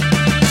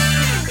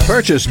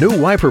Purchase new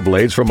wiper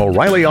blades from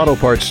O'Reilly Auto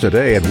Parts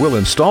today and we'll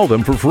install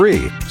them for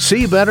free.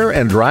 See better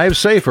and drive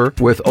safer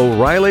with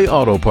O'Reilly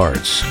Auto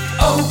Parts.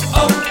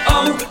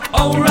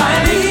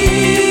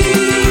 O'Reilly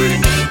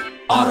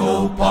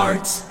Auto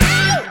Parts.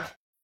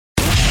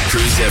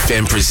 Cruise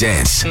FM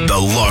presents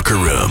The Locker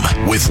Room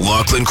with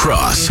Lachlan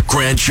Cross,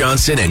 Grant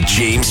Johnson, and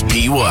James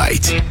P.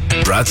 White.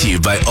 Brought to you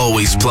by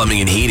Always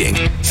Plumbing and Heating.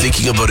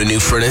 Thinking about a new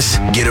furnace?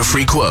 Get a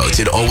free quote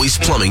at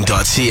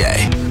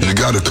alwaysplumbing.ca. You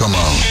gotta come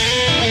on.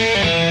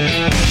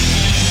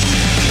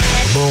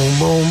 Boom,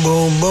 boom,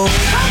 boom, boom.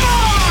 Come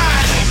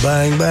on!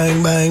 Bang,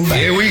 bang, bang, bang.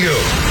 Here we go.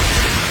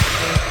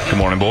 Good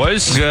morning,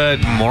 boys.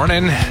 Good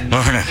morning.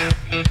 Morning.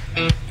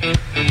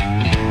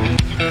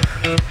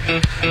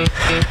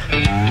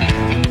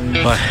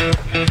 What?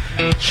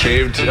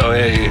 Shaved? Oh,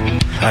 yeah.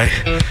 I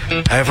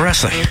have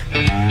wrestling.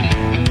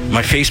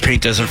 My face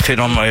paint doesn't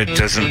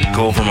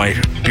go over my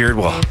beard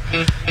well.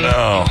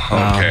 Oh,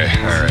 okay.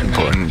 All right.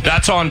 Important.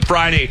 That's on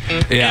Friday.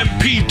 Yeah.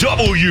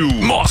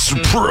 MPW. Monster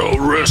Pro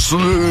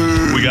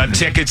Wrestling. We got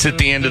tickets at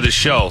the end of the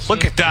show.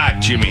 Look at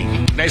that, Jimmy.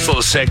 Nice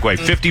little segue.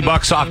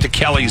 $50 off to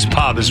Kelly's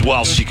Pub as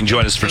well, so you can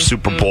join us for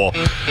Super Bowl.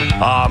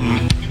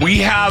 We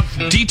have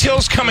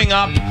details coming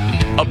up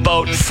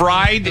about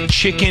fried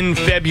chicken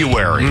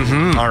February.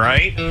 Mm-hmm. All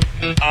right.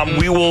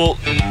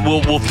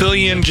 We'll fill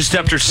you in just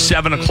after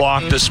 7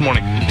 o'clock this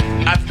morning.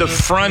 At the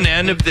front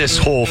end of this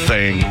whole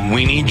thing,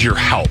 we need your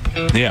help.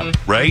 Yeah.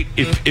 Right?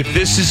 If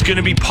this is going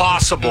to be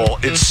possible,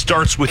 it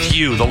starts with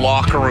you, the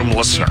locker room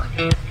listener.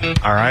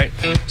 All right?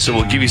 So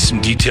we'll give you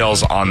some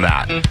details on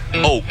that.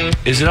 Oh,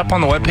 is it up on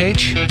the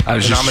webpage? I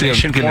was The just going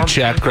nomination to form?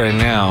 check right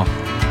now.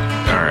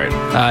 All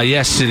right.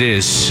 Yes, it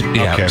is.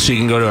 Yeah. Okay. So you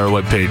can go to our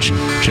webpage,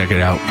 check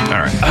it out. All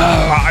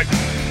right.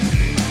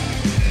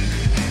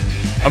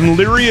 I'm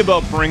leery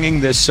about bringing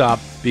this up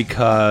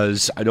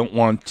because I don't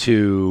want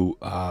to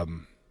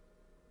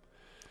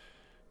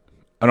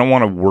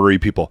worry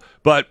people.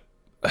 But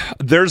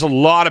there's a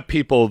lot of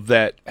people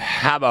that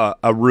have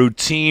a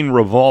routine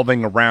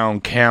revolving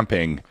around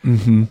camping.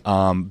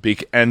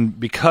 Mm-hmm. And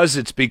because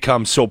it's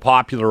become so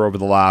popular over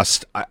the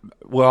last,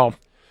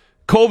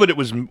 COVID, it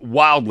was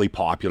wildly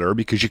popular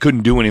because you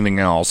couldn't do anything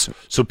else.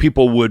 So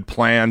people would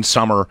plan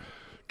summer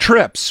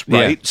trips,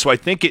 right? Yeah. So I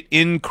think it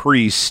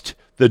increased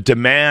the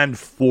demand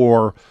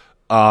for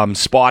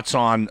spots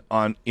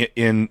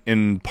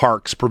in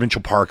parks,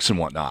 provincial parks and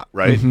whatnot,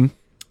 right?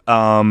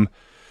 Mm-hmm.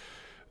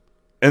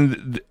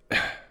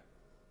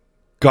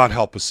 God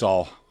help us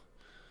all.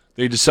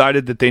 They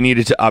decided that they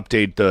needed to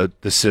update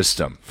the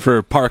system.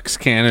 For Parks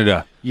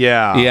Canada.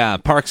 Yeah. Yeah.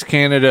 Parks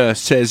Canada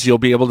says you'll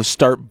be able to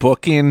start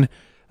booking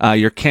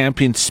your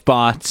camping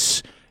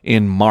spots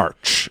in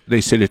March.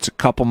 They said it's a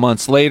couple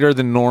months later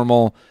than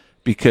normal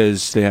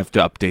because they have to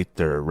update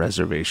their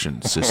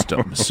reservation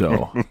system.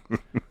 So,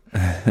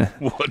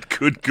 What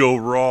could go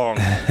wrong?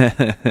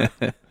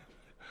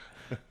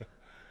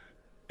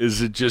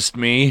 Is it just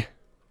me?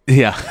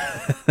 yeah.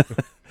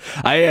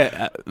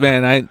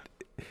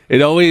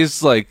 It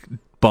always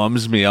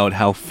bums me out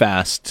how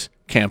fast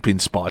camping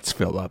spots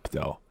fill up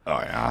though. Oh,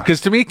 yeah.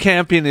 Because to me,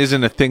 camping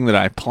isn't a thing that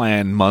I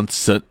plan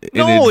months in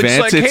No, it's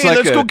advance. like, hey,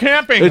 let's go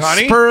camping, it's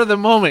honey. spur of the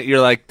moment.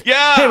 You're like,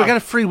 Yeah. hey, we got a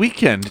free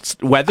weekend.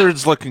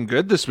 Weather's looking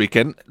good this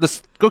weekend.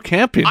 Let's go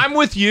camping. I'm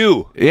with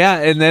you. Yeah,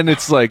 and then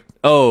it's like,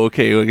 oh,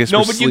 okay, well, I guess No,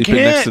 we're but you sleeping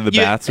next can't. to the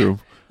bathroom.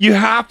 You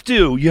have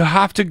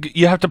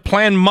to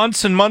plan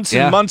months and months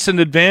Yeah. and months in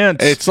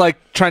advance. It's like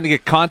trying to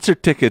get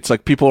concert tickets.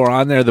 Like people are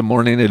on there the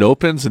morning it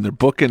opens, and they're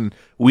booking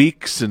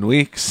weeks and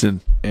weeks.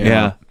 And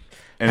yeah.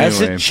 Anyway.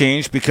 Has it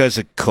changed because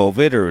of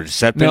COVID, or has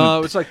that been? No,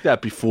 it was like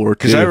that before.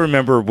 Because too. I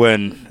remember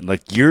when,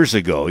 years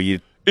ago,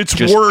 It's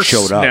just worse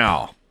showed up.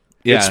 now.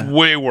 Yeah. It's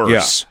way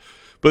worse.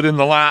 But in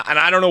the and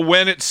I don't know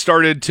when it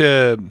started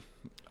to.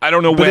 I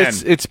don't know But when.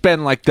 it's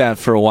been like that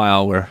for a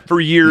while. Where For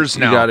years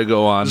now. you got to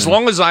go on. As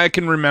long as I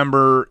can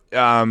remember,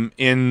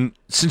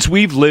 since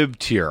we've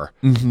lived here,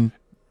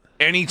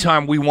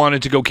 anytime we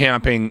wanted to go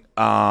camping,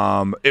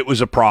 it was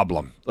a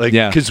problem.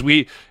 Because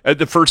we, at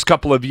the first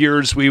couple of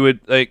years, we would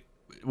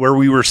where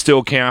we were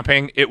still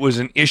camping, it was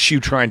an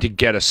issue trying to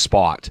get a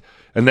spot.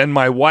 And then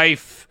my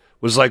wife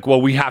was like, well,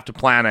 we have to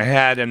plan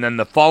ahead. And then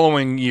the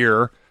following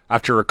year,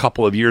 after a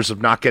couple of years of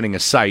not getting a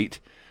site,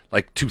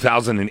 like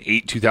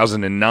 2008,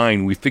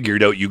 2009, we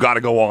figured out you got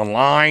to go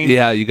online.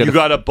 Yeah, you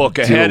got to book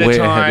do it ahead way of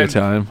time. ahead of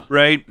time.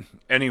 Right?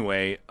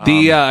 Anyway.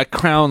 The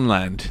Crown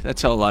Land,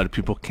 that's how a lot of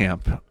people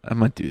camp. I'm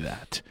going to do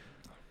that.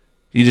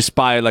 You just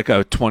buy a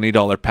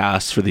 $20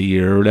 pass for the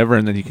year or whatever,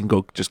 and then you can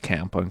go just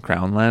camp on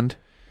Crown Land.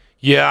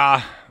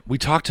 Yeah, we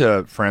talked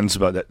to friends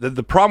about that.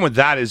 The problem with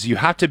that is you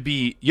have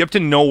to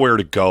know where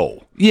to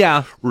go,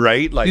 Yeah.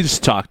 right? You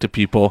just talk to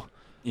people,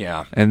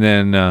 yeah. and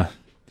then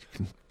you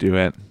can do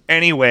it.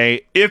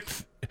 Anyway,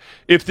 if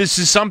this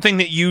is something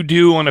that you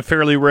do on a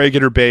fairly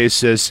regular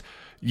basis,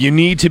 you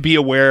need to be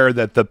aware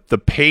that the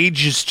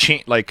page is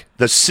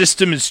the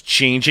system is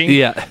changing.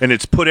 Yeah. And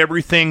it's put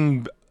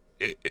everything.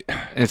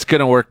 It's going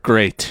to work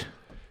great.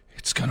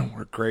 It's gonna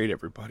work great,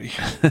 everybody.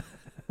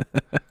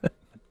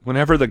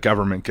 whenever the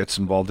government gets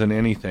involved in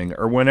anything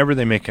or whenever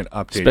they make an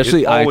update,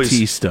 Especially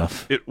IT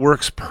stuff. It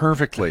works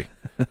perfectly.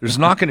 There's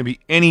not going to be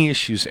any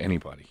issues to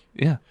anybody.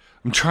 Yeah.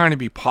 I'm trying to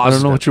be I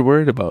positive. don't know what you're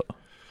worried about.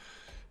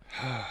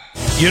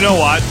 You know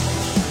what?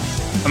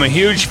 I'm a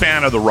huge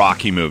fan of the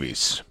Rocky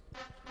movies,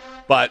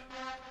 but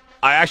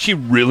I actually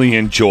really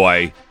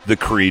enjoy the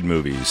Creed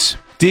movies.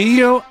 Do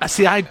you?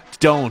 See, I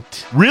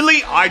don't.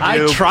 Really? I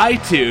do. I try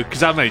to,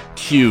 because I'm a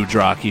huge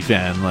Rocky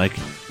fan. Like,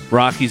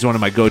 Rocky's one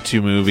of my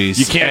go-to movies.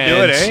 You can't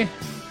do it, eh?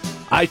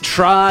 I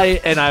try,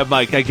 and I'm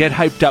like, I get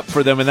hyped up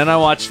for them, and then I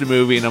watch the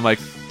movie, and I'm like,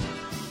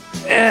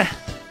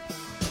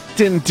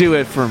 didn't do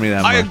it for me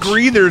that much. I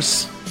agree.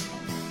 There's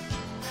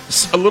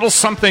a little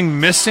something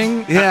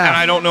missing. Yeah. And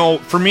I don't know.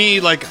 For me,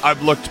 like,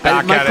 I've looked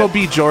back at Michael it.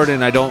 B.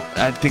 Jordan, I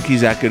think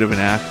he's that good of an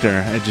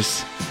actor.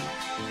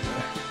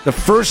 The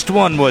first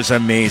one was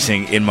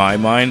amazing in my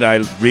mind.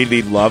 I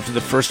really loved the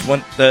first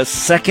one. The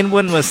second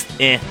one was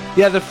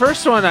Yeah, the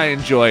first one I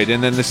enjoyed,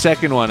 and then the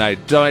second one I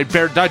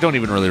don't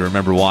even really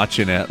remember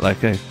watching it.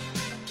 Like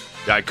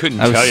I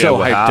couldn't I was tell you so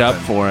what hyped happened.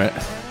 up for it.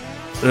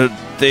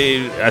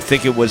 I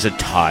think it was a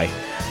tie.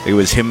 It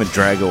was him and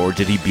Drago, or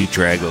did he beat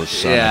Drago's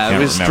son? I Yeah, it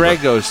can't was remember.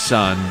 Drago's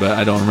son, but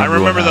I don't remember. I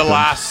remember what the happened.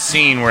 last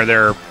scene where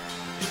they're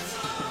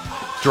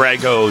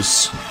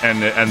Dragos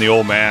and the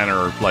old man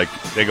are like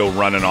they go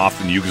running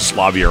off in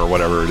Yugoslavia or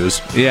whatever it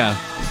is Yeah,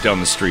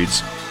 down the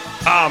streets.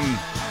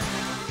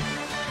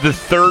 The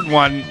third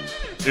one,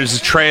 there's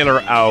a trailer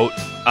out.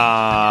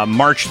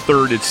 March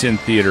 3rd, it's in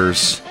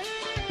theaters.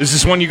 Is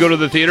this one you go to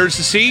the theaters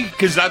to see?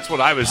 Because that's what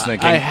I was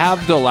thinking. I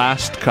have the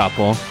last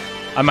couple,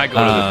 I might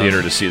go to the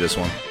theater to see this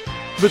one.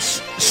 but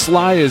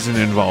Sly isn't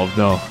involved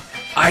though.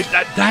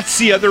 That's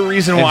the other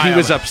reason And why he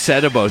was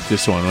upset about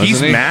this one. Wasn't He's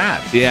he?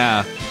 mad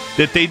Yeah,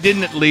 that they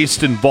didn't at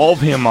least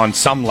involve him on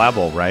some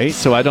level, right?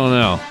 so I don't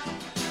know.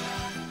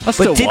 I'll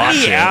still But didn't watch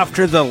he, it.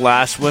 after the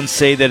last one,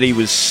 say that he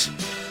was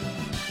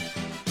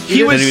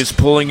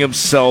pulling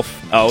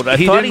himself out? I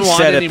he thought didn't he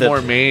want said any it that,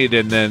 more made,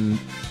 and then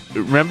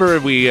remember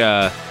we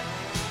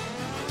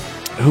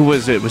who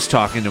was it was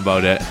talking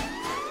about it?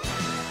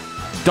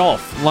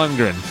 Dolph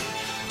Lundgren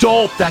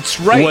Dolph, that's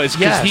right. was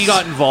because he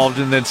got involved,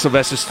 and then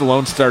Sylvester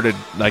Stallone started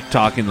like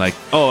talking like,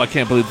 "Oh, I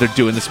can't believe they're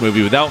doing this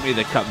movie without me.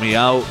 They cut me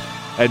out."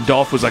 And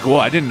Dolph was like,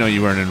 "Well, I didn't know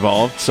you weren't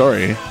involved.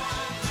 Sorry."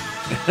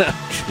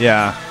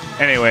 Yeah.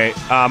 Anyway,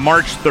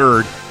 March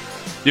 3rd.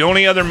 The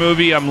only other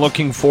movie I'm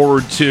looking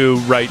forward to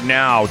right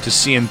now to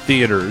see in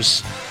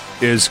theaters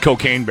is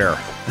Cocaine Bear.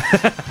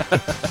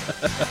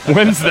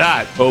 When's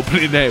that?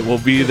 Opening night will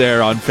be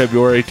there on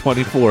February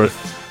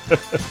 24th.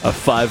 A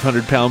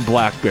 500-pound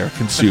black bear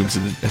consumes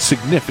a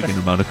significant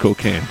amount of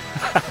cocaine.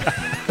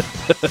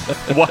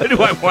 Why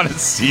do I want to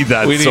see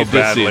that We so need to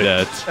badly? see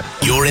that.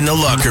 You're in the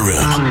locker room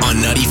on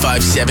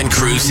 95.7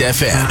 Cruise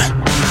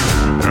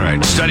FM. All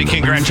right. Study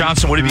King Grant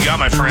Johnson, what have you got,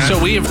 my friend?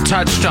 So we have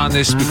touched on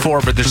this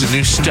before, but there's a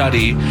new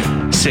study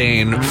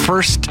saying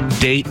first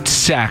date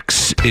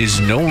sex is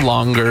no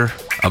longer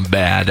a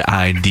bad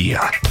idea.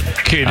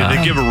 Okay, did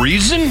they give a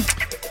reason?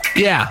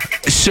 Yeah.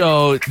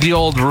 So the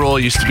old rule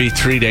used to be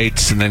 3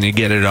 dates and then you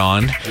get it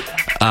on.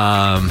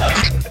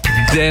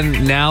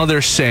 Then now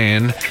they're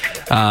saying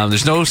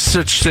there's no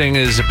such thing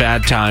as a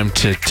bad time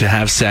to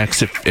have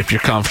sex if you're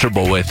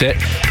comfortable with it.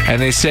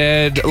 And they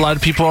said a lot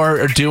of people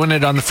are doing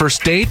it on the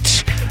first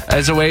date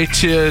as a way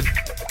to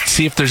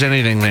see if there's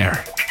anything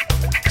there.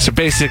 So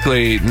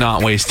basically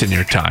not wasting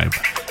your time.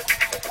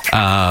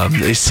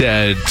 They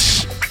said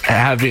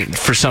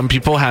for some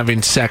people,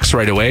 having sex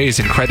right away is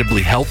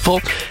incredibly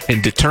helpful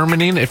in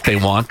determining if they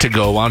want to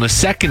go on a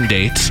second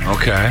date.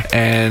 Okay.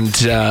 And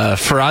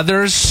for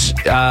others,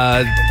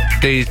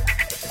 they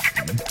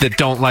that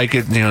don't like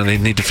it, they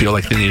need to feel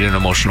like they need an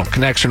emotional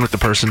connection with the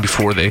person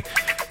before they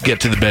get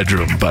to the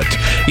bedroom. But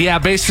yeah,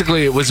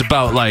 basically it was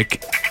about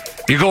like,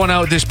 you're going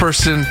out with this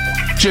person,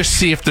 just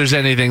see if there's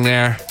anything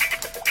there.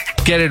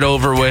 Get it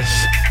over with.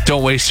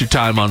 Don't waste your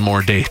time on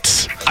more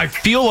dates. I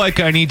feel like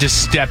I need to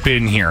step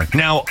in here.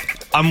 Now,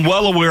 I'm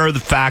well aware of the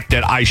fact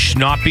that I should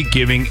not be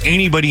giving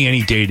anybody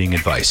any dating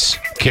advice.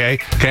 Okay?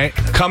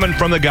 Coming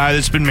from the guy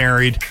that's been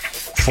married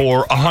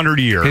for 100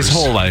 years. His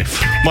whole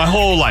life. My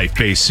whole life,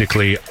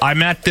 basically. I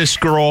met this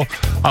girl,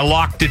 I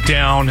locked it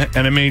down,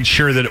 and I made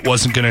sure that it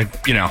wasn't going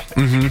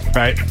to,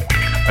 right?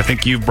 I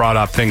think you've brought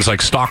up things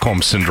like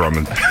Stockholm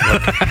Syndrome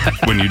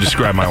when you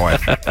describe my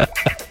wife.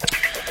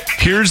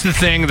 Here's the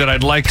thing that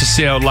I'd like to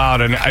say out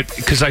loud, and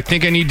because I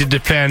think I need to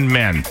defend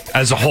men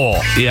as a whole.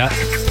 Yeah.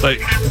 But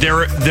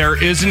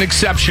there is an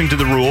exception to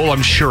the rule,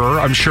 I'm sure.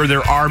 I'm sure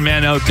there are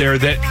men out there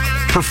that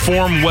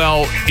perform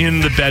well in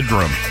the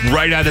bedroom,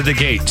 right out of the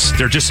gates.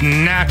 They're just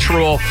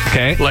natural,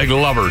 like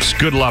lovers,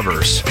 good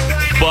lovers.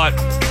 But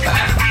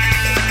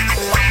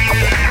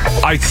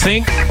I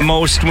think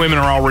most women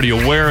are already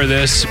aware of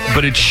this,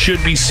 but it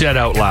should be said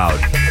out loud.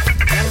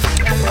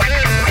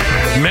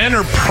 Men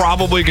are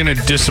probably going to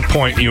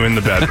disappoint you in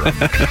the bedroom.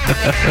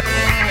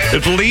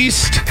 At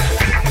least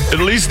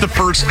the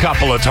first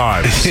couple of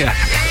times. Yeah.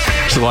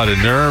 There's a lot of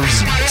nerves,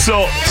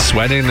 So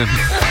sweating, and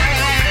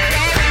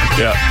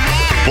yeah.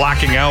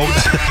 blacking out.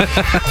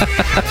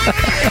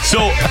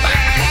 So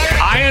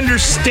I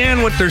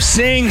understand what they're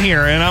saying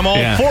here, and I'm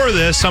all for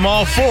this. I'm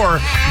all for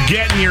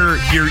getting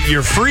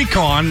your freak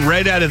on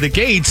right out of the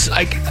gates.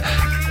 I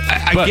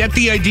get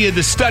the idea of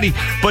the study,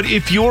 but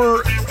if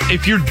you're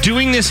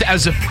doing this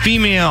as a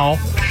female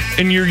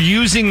and you're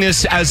using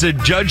this as a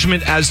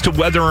judgment as to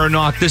whether or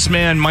not this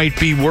man might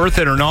be worth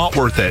it or not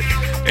worth it,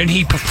 and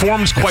he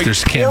performs quite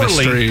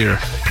poorly.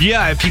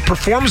 If he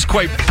performs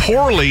quite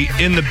poorly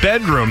in the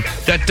bedroom,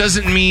 that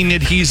doesn't mean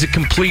that he's a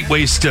complete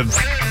waste of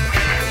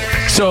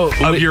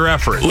your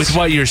efforts. With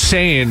what you're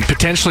saying,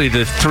 potentially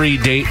the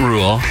 3-date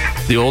rule,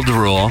 the old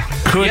rule,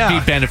 could be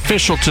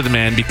beneficial to the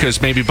man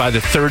because maybe by the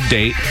 3rd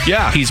date,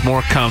 he's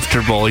more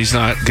comfortable. He's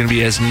not going to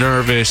be as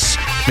nervous.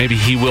 Maybe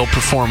he will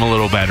perform a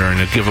little better and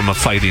it'll give him a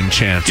fighting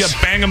chance. Yeah,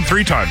 bang him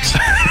 3 times.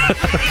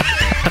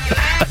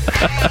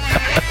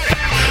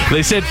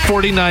 They said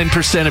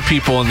 49% of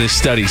people in this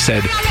study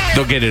said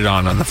they'll get it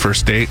on the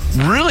first date.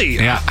 Really?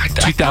 Yeah,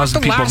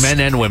 2,000 people, men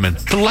and women.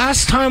 The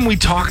last time we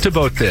talked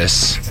about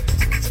this,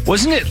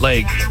 wasn't it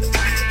like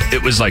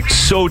it was like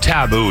so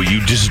taboo?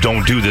 You just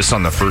don't do this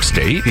on the first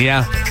date.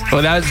 Yeah.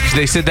 Well,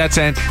 they said that's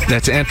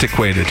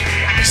antiquated.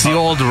 It's the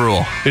old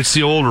rule. It's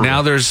the old rule.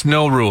 Now there's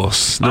no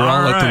rules. They're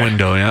all out the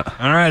window. Yeah.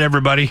 All right,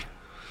 everybody.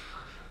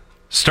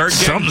 Start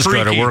getting Something's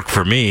got to work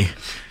for me.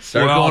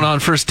 Start going on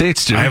first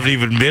dates, Jimmy. I haven't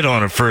even been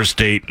on a first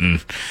date,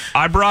 and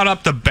I brought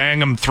up the bang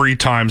 'em 3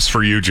 times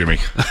for you, Jimmy.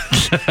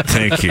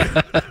 Thank you.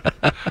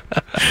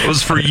 It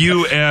was for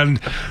you and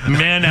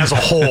men as a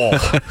whole.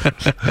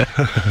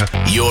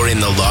 You're in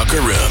the locker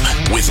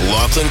room with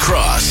Lachlan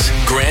Cross,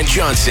 Grant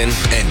Johnson,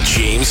 and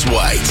James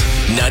White.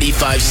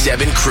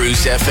 95.7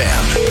 Cruise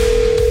FM.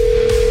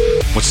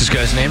 What's this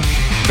guy's name?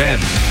 Ben.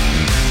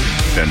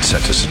 Ben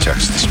sent us a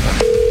text this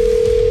morning.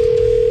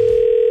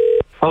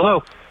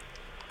 Hello.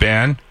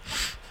 Ben?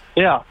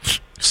 Yeah.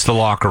 It's the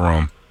locker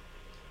room.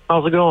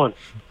 How's it going?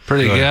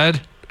 Pretty good.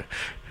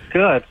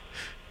 Good.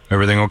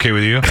 Everything okay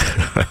with you?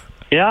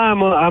 Yeah,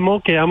 I'm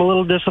okay. I'm a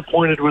little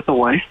disappointed with the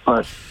wife,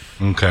 but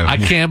okay. I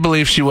can't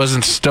believe she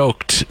wasn't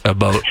stoked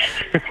about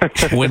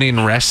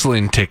winning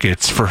wrestling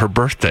tickets for her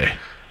birthday.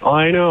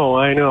 I know.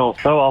 Oh,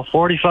 well,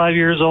 45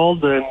 years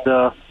old, and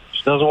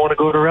she doesn't want to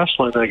go to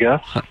wrestling, I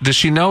guess. Does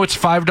she know it's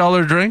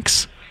 $5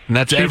 drinks? And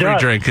that's every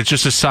drink. It's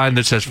just a sign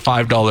that says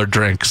 $5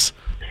 drinks.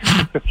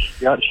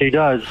 Yeah, she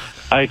does.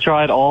 I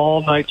tried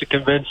all night to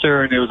convince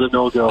her, and it was a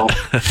no-go. All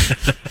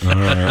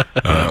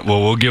right.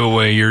 Well, we'll give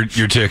away your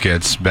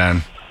tickets,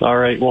 Ben. All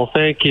right. Well,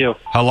 thank you.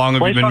 How long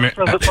have you been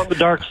something from the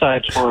dark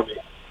side for me.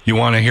 You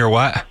want to hear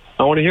what?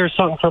 I want to hear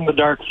something from the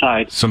dark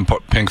side. Some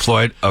Pink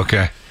Floyd?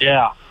 Okay.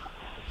 Yeah.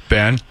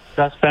 Ben?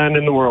 Best band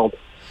in the world.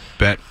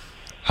 Ben.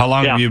 How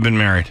long have you been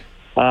married?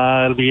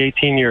 It'll be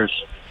 18 years.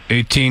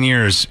 18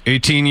 years.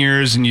 18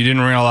 years, and you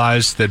didn't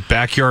realize that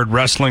backyard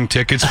wrestling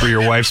tickets for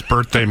your wife's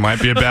birthday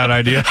might be a bad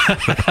idea?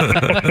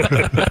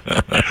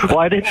 Well,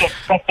 I didn't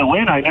expect to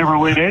win. I never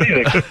win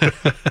anything.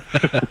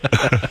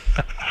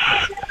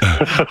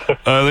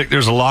 I think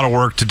there's a lot of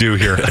work to do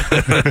here.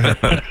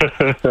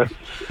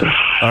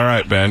 All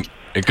right, Ben.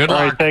 Good luck.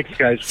 All right, thanks,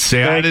 guys.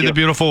 Say hi to the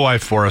beautiful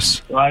wife for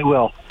us. I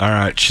will. All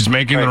right. She's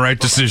making the right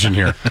decision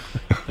here.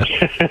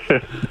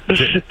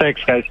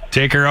 Thanks, guys.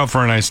 Take her out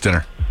for a nice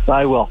dinner.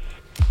 I will.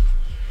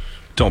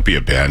 Don't be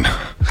a Ben.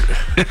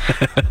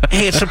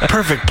 Hey, it's a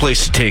perfect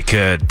place to take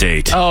a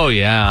date. Oh,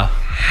 yeah.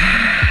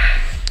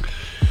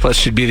 Plus,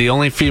 she'd be the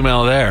only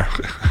female there.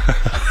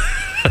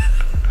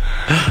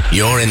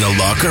 You're in the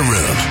locker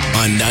room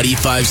on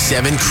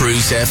 95.7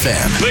 Cruise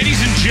FM.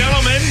 Ladies and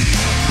gentlemen,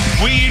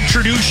 we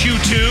introduce you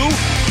to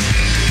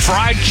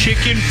Fried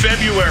Chicken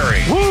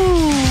February.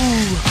 Woo!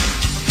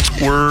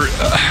 We're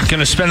going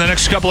to spend the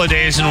next couple of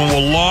days and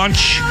we'll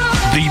launch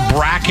the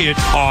bracket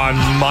on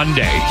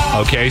Monday.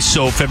 Okay,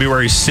 so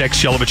February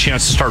 6th, you'll have a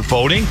chance to start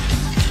voting.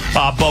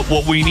 But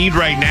what we need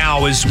right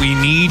now is we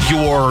need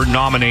your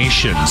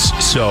nominations.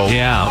 So,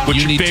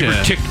 what's your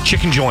favorite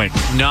chicken joint?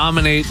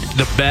 Nominate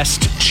the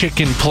best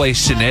chicken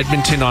place in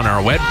Edmonton on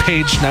our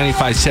webpage,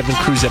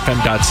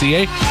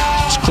 957cruisefm.ca.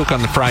 Just click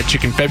on the Fried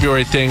Chicken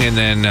February thing, and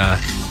then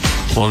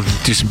we'll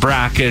do some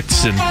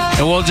brackets, and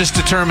we'll just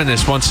determine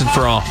this once and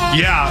for all.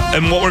 Yeah,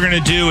 and what we're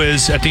going to do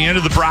is, at the end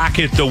of the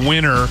bracket, the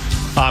winner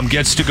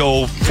gets to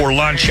go for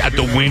lunch at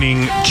the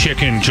winning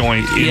chicken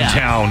joint in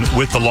town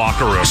with the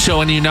locker room. So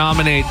when you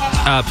nominate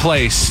a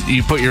place,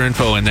 you put your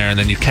info in there, and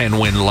then you can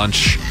win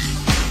lunch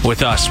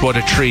with us. What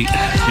a treat.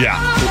 Yeah,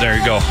 there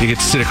you go. You get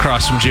to sit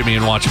across from Jimmy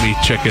and watch him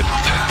eat chicken.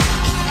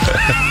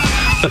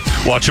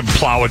 Watch him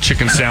plow a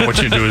chicken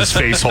sandwich into his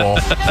face hole.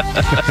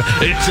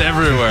 It's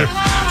everywhere.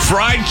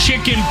 Fried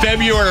Chicken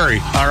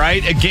February. All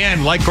right.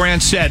 Again, like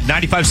Grant said,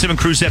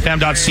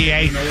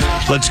 957cruisefm.ca.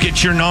 Let's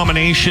get your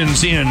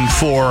nominations in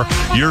for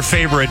your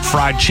favorite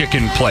fried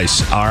chicken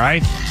place. All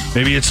right.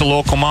 Maybe it's a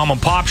local mom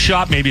and pop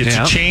shop. Maybe it's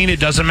a chain. It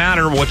doesn't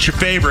matter. What's your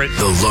favorite?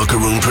 The Locker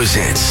Room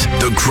presents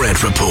The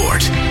Grant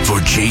Report for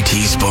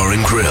JT's Bar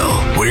and Grill,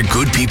 where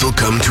good people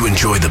come to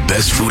enjoy the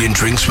best food and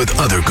drinks with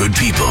other good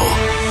people.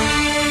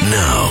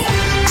 Now,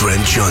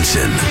 Grant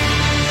Johnson.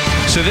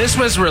 So this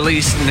was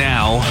released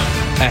now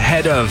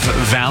ahead of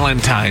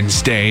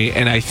Valentine's Day,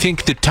 and I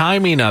think the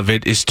timing of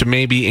it is to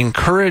maybe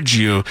encourage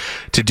you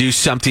to do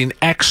something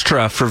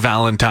extra for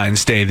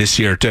Valentine's Day this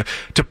year, to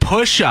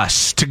push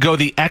us to go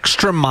the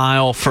extra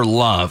mile for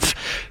love,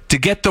 to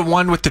get the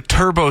one with the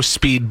turbo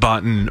speed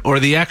button or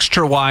the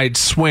extra wide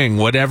swing,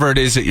 whatever it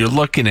is that you're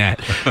looking at.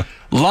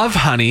 Love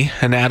Honey,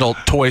 an adult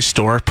toy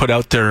store, put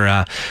out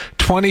their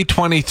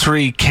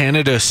 2023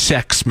 Canada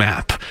Sex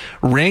Map,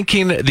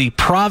 ranking the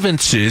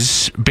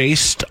provinces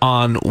based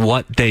on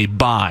what they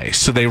buy.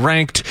 So they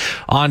ranked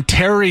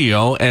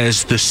Ontario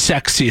as the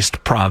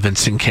sexiest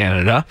province in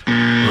Canada.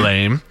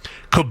 Lame.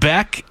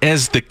 Quebec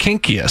as the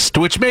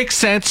kinkiest, which makes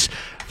sense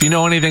if you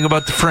know anything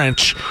about the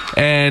French.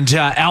 And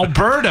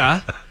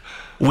Alberta...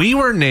 we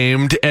were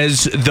named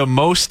as the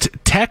most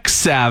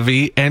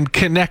tech-savvy and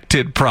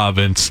connected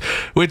province,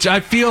 which I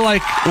feel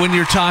like when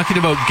you're talking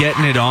about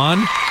getting it on,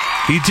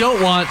 you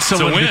don't want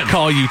someone to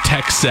call you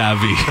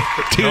tech-savvy.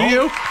 Do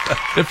you?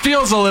 It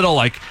feels a little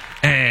like,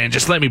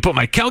 just let me put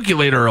my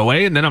calculator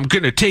away, and then I'm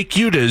going to take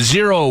you to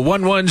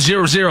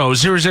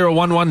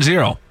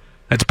 01100000110.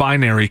 That's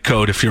binary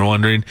code, if you're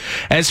wondering.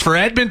 As for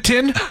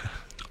Edmonton,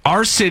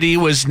 our city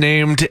was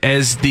named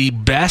as the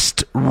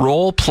best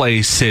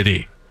role-play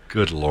city.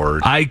 Good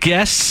Lord. I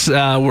guess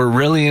we're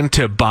really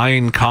into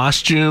buying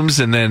costumes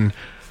and then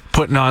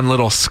putting on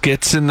little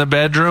skits in the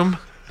bedroom.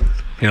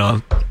 You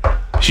know,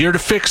 here to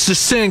fix the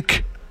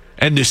sink,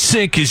 and the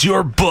sink is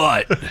your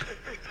butt.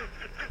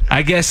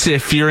 I guess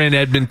if you're in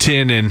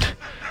Edmonton and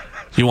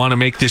you want to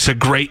make this a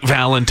great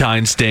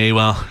Valentine's Day,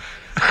 well,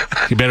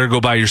 you better go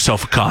buy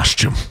yourself a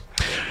costume.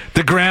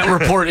 The Grant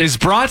Report is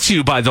brought to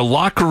you by the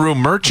Locker Room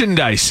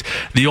Merchandise,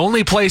 the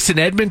only place in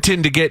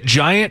Edmonton to get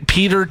Giant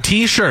Peter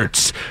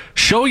t-shirts.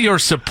 Show your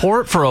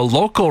support for a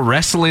local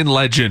wrestling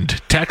legend.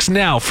 Text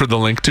now for the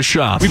link to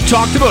shop. We've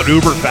talked about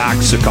Uber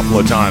Facts a couple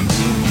of times.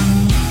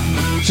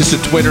 Just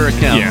a Twitter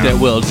account that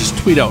will just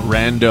tweet out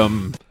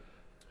random...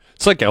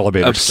 It's like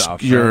elevator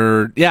stuff.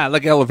 Yeah,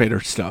 like elevator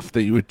stuff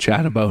that you would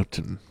chat about.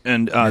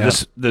 And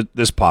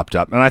this popped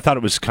up, and I thought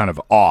it was kind of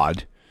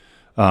odd.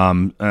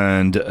 So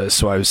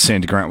I was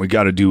saying to Grant, we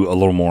got to do a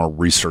little more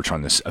research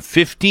on this. A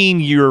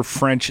 15-year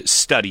French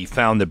study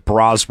found that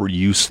bras were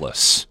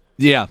useless.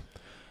 Yeah.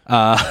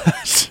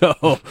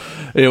 So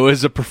it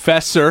was a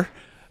professor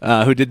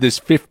who did this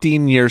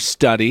 15-year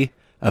study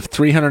of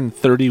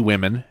 330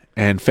 women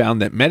and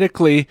found that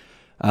medically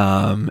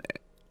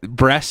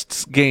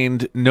breasts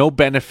gained no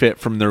benefit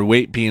from their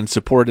weight being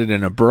supported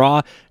in a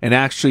bra and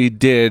actually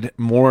did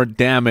more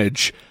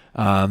damage.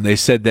 They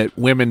said that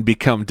women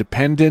become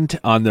dependent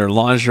on their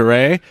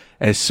lingerie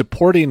as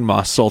supporting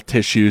muscle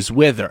tissues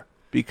wither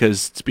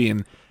because it's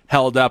being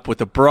held up with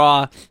a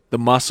bra, the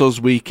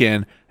muscles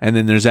weaken, and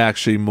then there's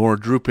actually more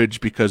droopage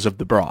because of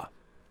the bra.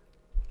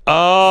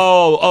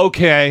 Oh,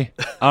 okay.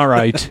 All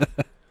right.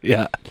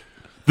 Yeah.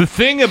 The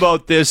thing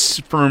about this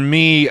for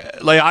me,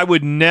 like I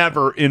would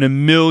never in a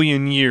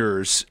million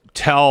years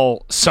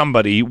tell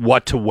somebody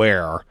what to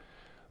wear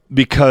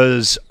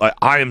because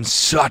I am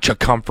such a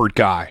comfort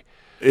guy.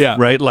 Yeah.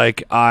 Right?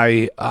 Like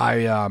I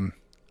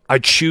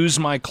choose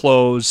my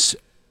clothes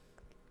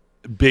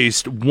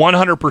based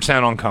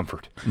 100% on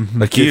comfort. Mm-hmm.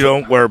 Like you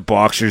don't wear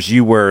boxers,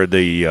 you wear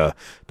the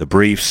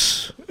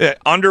briefs.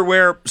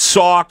 Underwear,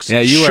 socks,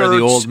 you shirts, wear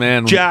the old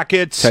man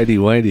jackets, tighty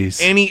whities.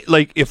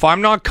 If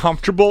I'm not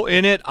comfortable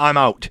in it, I'm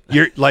out.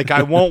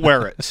 I won't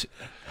wear it.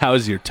 How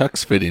was your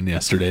tux fitting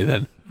yesterday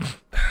then?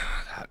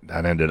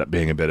 That ended up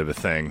being a bit of a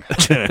thing.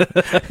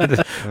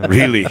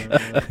 Really?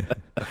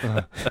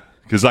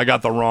 Because I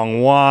got the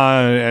wrong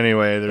one.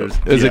 Anyway,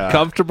 Is it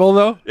comfortable,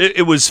 though?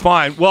 It was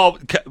fine. Well,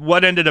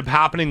 what ended up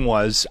happening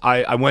was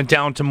I went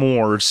down to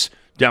Moore's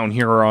down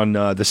here on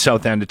the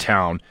south end of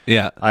town.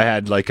 Yeah. I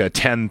had like a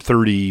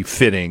 10:30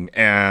 fitting,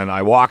 and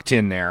I walked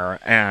in there,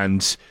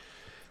 and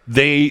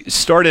they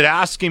started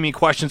asking me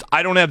questions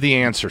I don't have the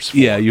answers for.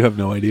 Yeah, you have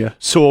no idea.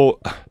 So,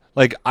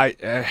 I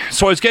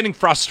was getting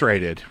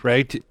frustrated,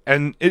 right?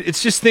 And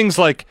it's just things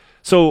like,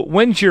 so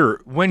when's your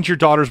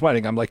daughter's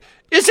wedding? I'm like,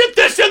 isn't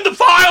this in the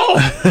file?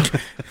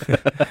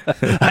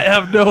 I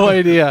have no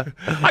idea.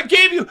 I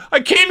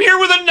came here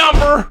with a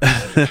number.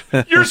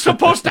 You're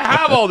supposed to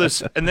have all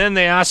this. And then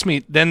they asked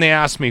me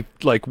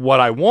like what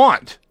I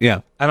want.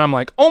 Yeah. And I'm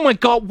like, oh my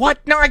God,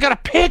 what? Now I gotta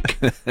pick.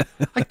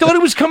 I thought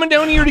it was coming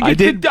down here to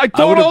get I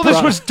thought all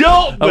this was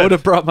dealt with. I would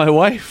have brought my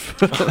wife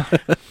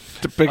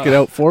to pick it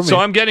out for me. So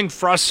I'm getting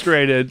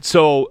frustrated.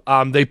 So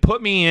they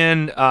put me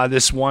in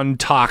this one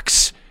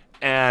tux.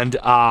 And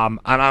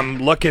I'm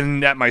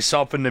looking at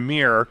myself in the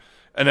mirror,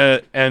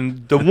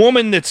 and the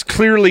woman that's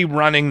clearly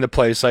running the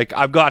place, like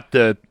I've got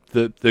the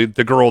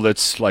girl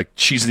that's like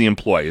she's the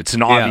employee. It's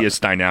an obvious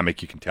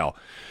dynamic, you can tell.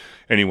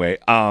 Anyway,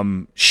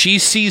 she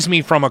sees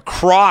me from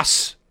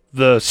across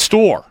the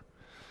store,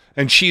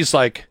 and she's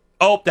like,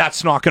 "Oh,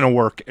 that's not going to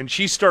work." And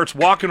she starts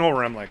walking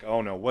over. I'm like,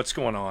 "Oh no, what's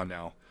going on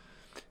now?"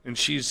 And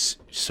she's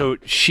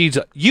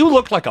you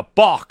look like a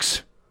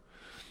box.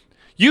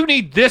 You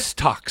need this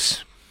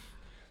tux.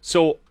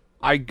 So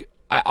I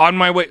on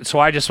my way, so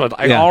I just went,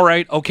 all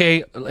right,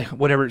 okay,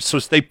 whatever. So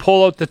they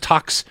pull out the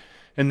tux,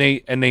 and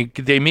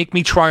they make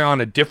me try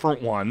on a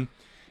different one.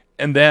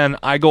 And then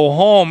I go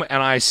home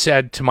and I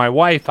said to my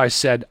wife, I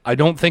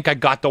don't think I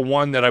got the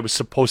one that I was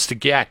supposed to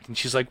get. And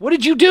she's like, what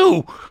did you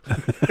do?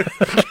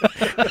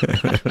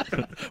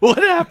 What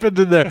happened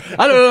in there?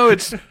 I don't know.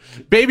 It's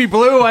baby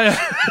blue.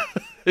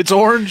 It's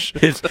orange.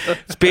 It's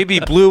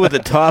baby blue with a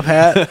top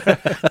hat.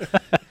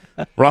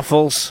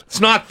 Ruffles. It's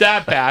not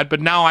that bad,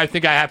 but now I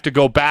think I have to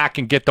go back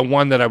and get the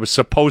one that I was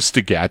supposed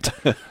to get.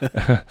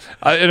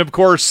 And of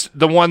course,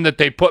 the one that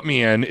they put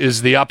me in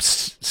is the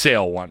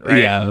upsale one,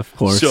 right? Yeah, of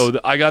course. So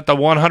I got the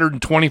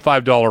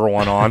 $125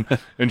 one on,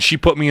 and she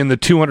put me in the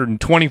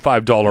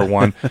 $225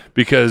 one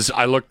because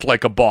I looked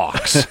like a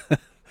box.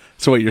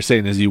 So what you're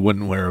saying is you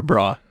wouldn't wear a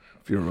bra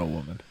if you were a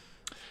woman?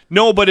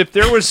 No, but if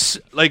there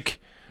was like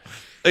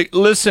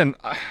listen,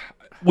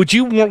 would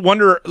you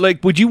wander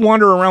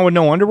around with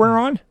no underwear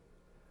on?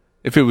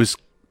 If it was,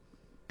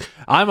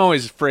 I'm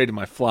always afraid of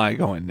my fly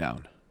going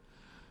down.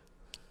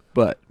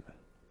 But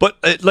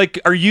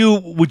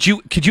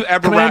could you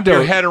ever wrap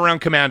your head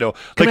around commando?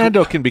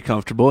 Commando can be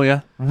comfortable,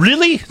 yeah.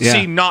 Really? Yeah.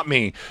 See, not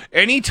me.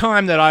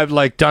 Anytime that I've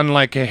done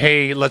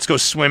hey, let's go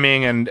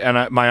swimming, and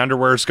my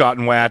underwear's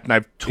gotten wet, and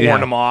I've torn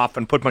them off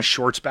and put my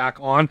shorts back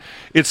on,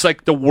 it's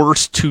like the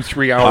worst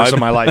 2-3 hours of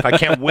my life. I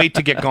can't wait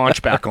to get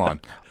Gaunch back on.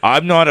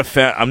 I'm not a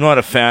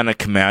fan of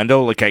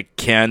commando. Like, I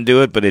can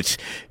do it, but it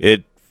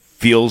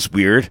feels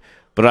weird.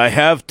 But I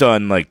have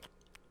done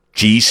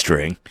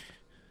G-string.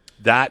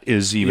 That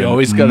is even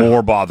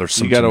more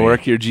bothersome. You got to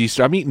work your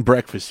G-string. I'm eating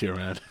breakfast here,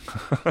 man.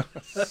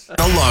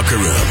 The Locker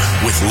Room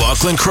with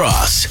Lachlan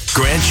Cross,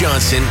 Grant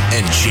Johnson,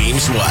 and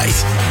James White.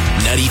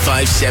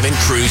 95.7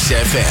 Cruise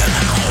FM.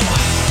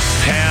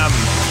 Pam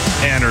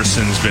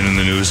Anderson's been in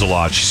the news a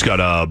lot. She's got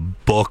a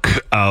book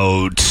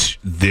out.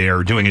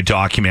 They're doing a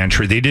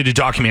documentary. They did a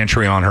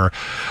documentary on her.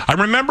 I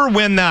remember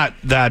when that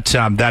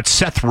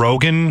Seth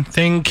Rogen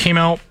thing came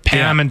out,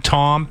 Pam and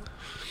Tom.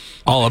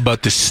 All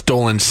about this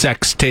stolen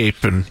sex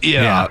tape. And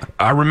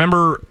I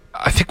remember,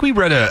 I think we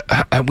read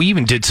we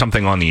even did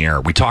something on the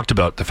air. We talked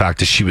about the fact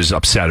that she was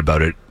upset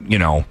about it,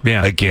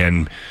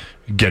 again,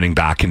 getting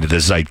back into the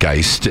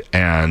zeitgeist.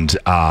 And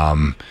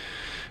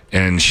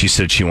she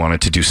said she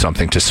wanted to do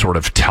something to sort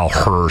of tell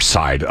her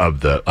side of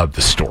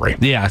the story.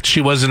 Yeah,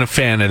 she wasn't a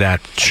fan of that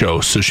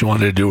show, so she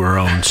wanted to do her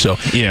own. So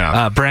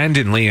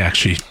Brandon Lee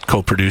actually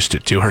co-produced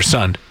it too. Her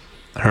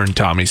and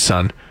Tommy's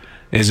son,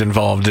 is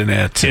involved in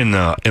it in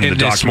the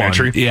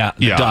documentary. The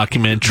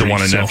documentary, the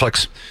one on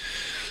Netflix.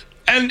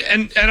 And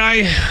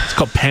it's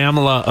called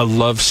Pamela: A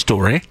Love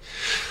Story.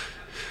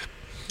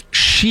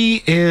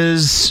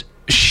 She's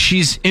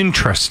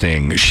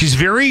interesting. She's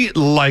very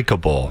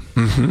likable.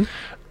 Mm-hmm.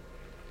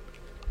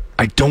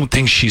 I don't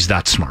think she's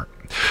that smart.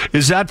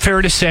 Is that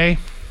fair to say?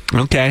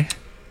 Okay.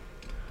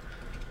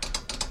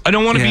 I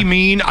don't want to be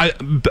mean,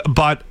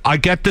 but I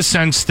get the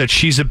sense that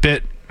she's a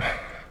bit.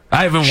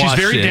 I haven't watched it. She's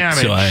very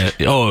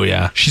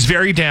damaged. She's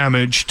very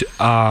damaged.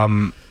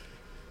 I'll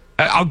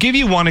give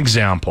you one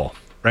example.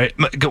 Right,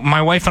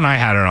 my wife and I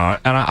had it on,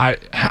 and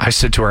I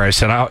said to her, I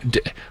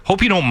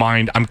hope you don't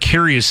mind. I'm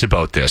curious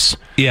about this.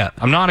 Yeah,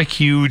 I'm not a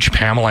huge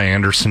Pamela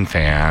Anderson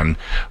fan.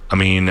 I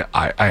mean,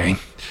 I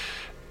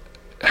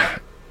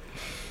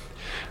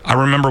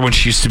remember when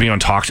she used to be on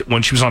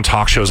when she was on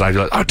talk shows. I'd be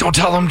like, oh, don't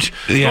tell them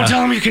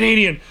you're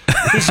Canadian.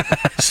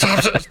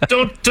 Stop!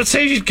 Don't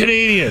say she's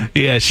Canadian.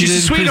 Yeah, she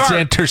didn't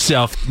present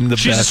herself the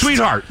best. She's a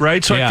sweetheart,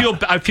 right? So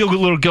I feel a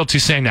little guilty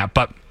saying that,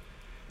 but.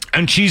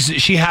 And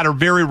she had a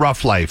very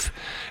rough life.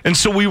 And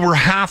so we were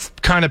half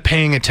kind of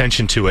paying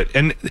attention to it.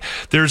 And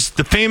there's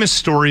the famous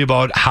story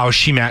about how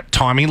she met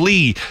Tommy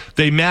Lee.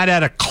 They met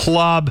at a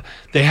club.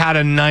 They had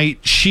a night.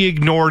 She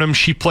ignored him.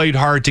 She played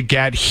hard to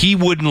get. He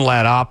wouldn't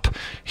let up.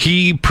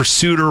 He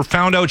pursued her,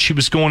 found out she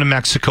was going to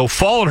Mexico,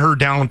 followed her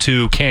down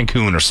to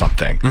Cancun or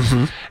something.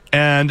 Mm-hmm.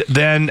 And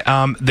then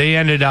they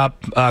ended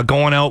up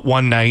going out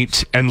one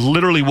night and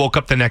literally woke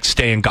up the next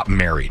day and got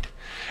married.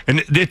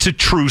 And it's a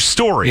true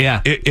story.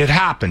 Yeah. It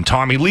happened.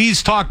 Tommy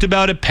Lee's talked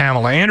about it.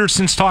 Pamela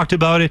Anderson's talked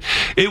about it.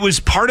 It was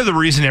part of the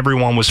reason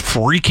everyone was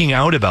freaking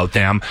out about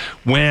them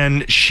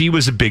when she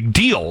was a big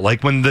deal.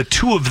 Like when the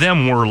two of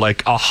them were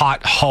like a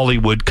hot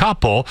Hollywood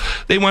couple,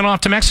 they went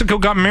off to Mexico,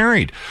 got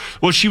married.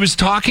 Well, she was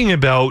talking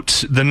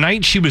about the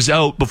night she was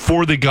out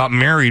before they got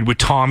married with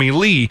Tommy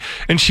Lee.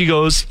 And she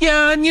goes,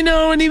 yeah, and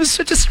and he was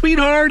such a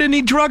sweetheart and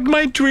he drugged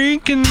my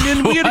drink and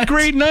we had a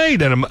great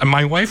night. And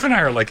my wife and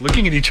I are like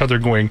looking at each other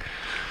going,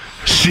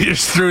 she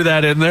just threw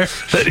that in there,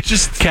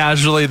 just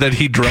casually that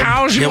he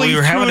drugged. Yeah, we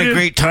were having a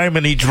great time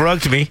and he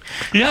drugged me.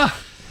 Yeah,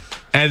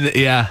 and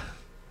there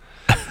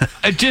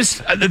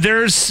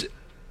was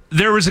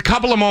a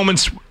couple of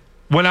moments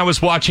when I was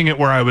watching it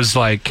where I was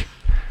like,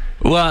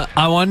 well,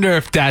 I wonder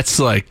if that's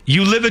like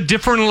you live a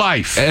different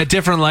life,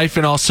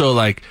 and also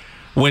like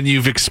when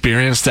you've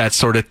experienced that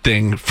sort of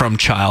thing from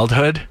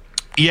childhood.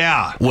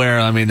 Yeah, where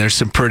I mean, there's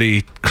some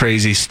pretty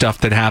crazy stuff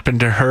that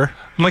happened to her.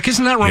 I'm like,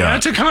 isn't that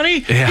romantic,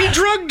 honey? Yeah. He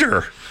drugged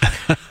her.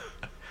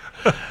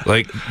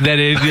 Like that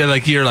is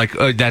like you're like,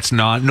 oh, that's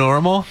not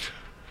normal.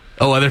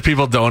 Oh, other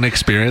people don't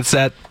experience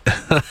that.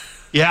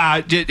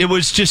 Yeah, it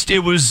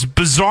was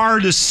bizarre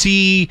to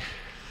see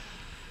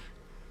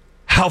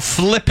how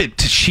flippant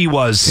she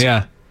was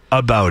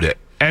about it.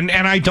 And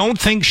I don't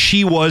think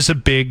she was a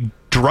big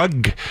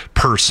drug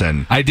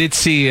person. I did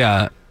see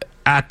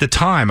at the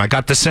time. I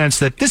got the sense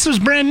that this was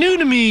brand new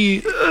to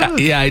me.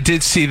 Yeah, I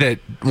did see that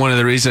one of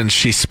the reasons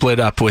she split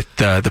up with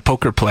the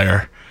poker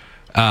player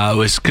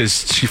was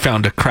because she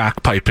found a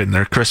crack pipe in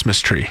their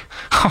Christmas tree.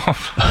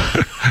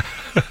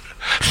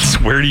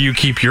 Where do you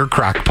keep your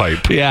crack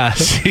pipe? Yeah,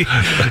 see,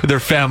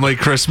 their family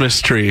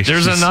Christmas tree.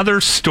 There's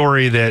another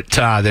story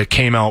that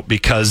came out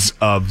because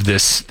of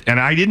this, and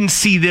I didn't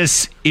see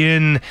this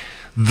in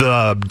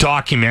the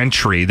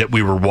documentary that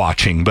we were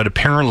watching, but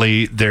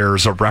apparently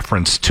there's a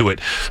reference to it.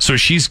 So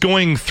she's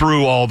going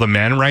through all the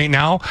men right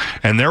now,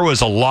 and there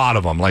was a lot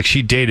of them. Like,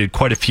 she dated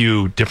quite a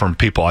few different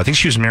people. I think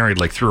she was married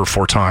like 3 or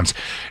 4 times.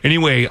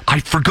 Anyway,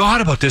 I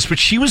forgot about this, but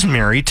she was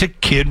married to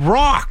Kid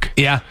Rock.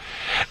 Yeah.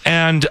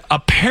 And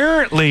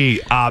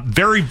apparently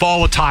very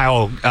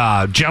volatile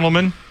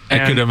gentleman. I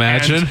could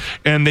imagine.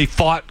 And they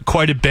fought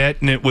quite a bit,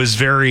 and it was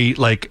very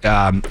like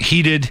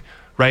heated,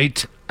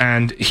 right?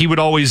 And he would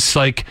always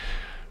like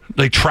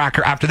track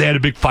her after they had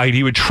a big fight.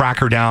 He would track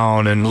her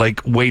down and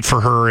like wait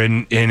for her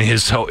in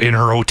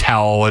her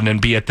hotel, and then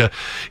be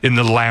in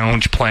the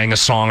lounge playing a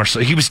song or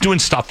so. He was doing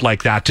stuff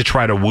like that to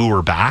try to woo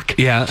her back.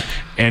 Yeah.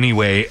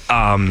 Anyway,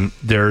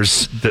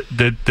 there's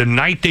the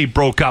night they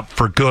broke up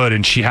for good,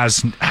 and she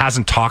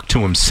hasn't talked to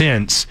him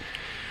since.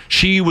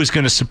 She was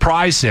going to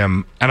surprise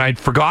him, and I'd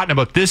forgotten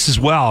about this as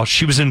well.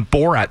 She was in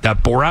Borat,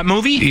 that Borat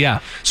movie. Yeah.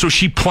 So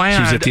she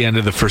planned. She was at the end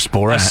of the first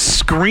Borat. A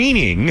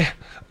screening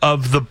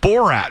of the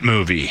Borat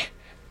movie,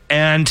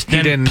 and then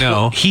he didn't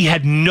know. He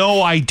had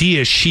no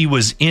idea she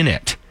was in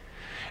it,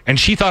 and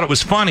she thought it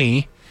was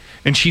funny,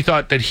 and she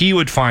thought that he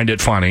would find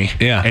it funny.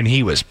 Yeah, and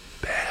he was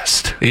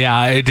pissed. Yeah,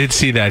 I did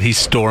see that. He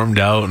stormed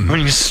out.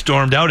 He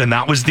stormed out, and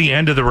that was the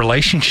end of the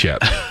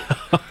relationship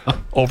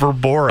over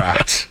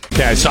Borat.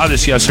 Okay, I saw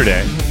this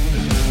yesterday.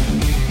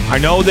 I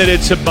know that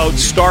it's about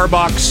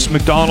Starbucks,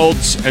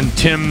 McDonald's, and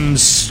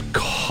Tim's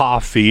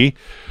Coffee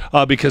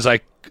because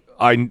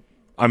I'm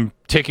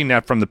taking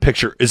that from the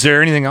picture. Is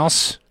there anything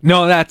else?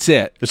 No, that's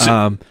it.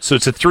 So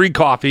it's the 3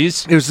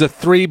 coffees. It was the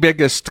 3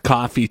 biggest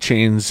coffee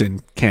chains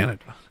in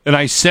Canada. And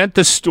I sent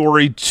the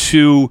story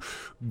to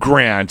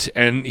Grant,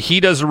 and he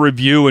does a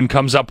review and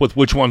comes up with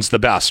which one's the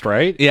best,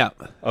 right? Yeah.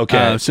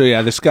 Okay.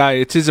 This guy,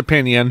 it's his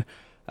opinion,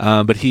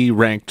 but he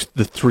ranked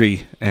the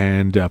 3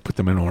 and put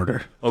them in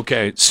order.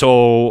 Okay,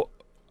 so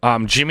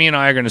Jimmy and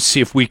I are going to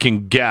see if we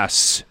can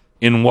guess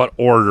in what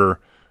order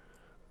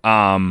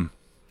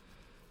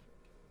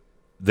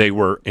they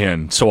were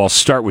in. So I'll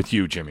start with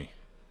you, Jimmy.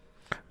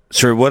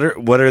 Sir, what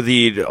are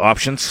the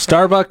options?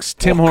 Starbucks,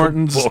 Tim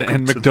Hortons,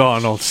 and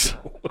McDonald's.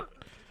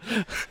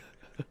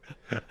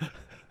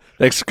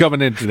 Thanks for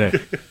coming in today.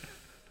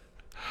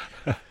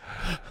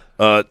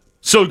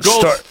 So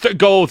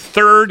go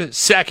third,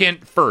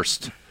 second,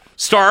 first.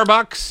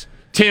 Starbucks,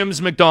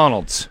 Tim's,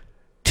 McDonald's.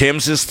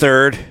 Tim's is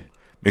third,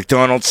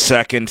 McDonald's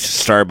second,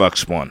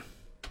 Starbucks 1.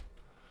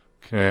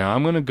 Okay,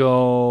 I'm going to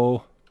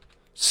go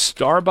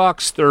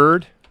Starbucks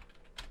third,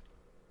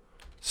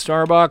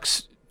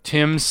 Starbucks,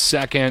 Tim's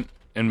second,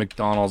 and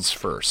McDonald's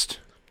first.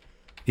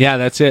 Yeah,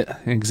 that's it.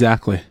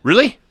 Exactly.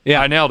 Really?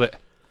 Yeah. I nailed it.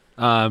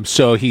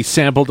 So he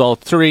sampled all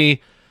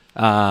 3.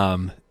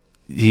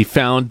 He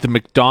found the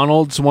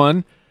McDonald's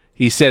one.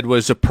 He said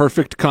was a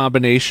perfect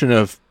combination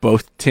of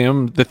both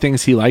the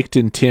things he liked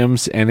in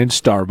Tim's and in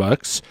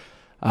Starbucks.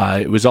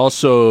 It was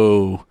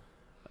also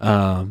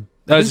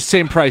that was the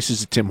same price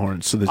as a Tim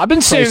Hortons. So I've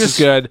been saying this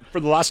good for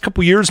the last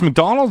couple of years.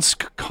 McDonald's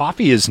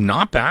coffee is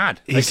not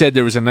bad. He said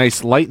there was a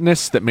nice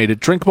lightness that made it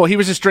drinkable. He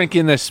was just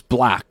drinking this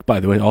black, by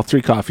the way. All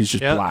 3 coffees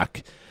just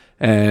black.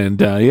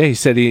 And he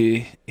said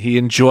he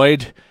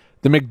enjoyed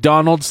the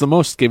McDonald's the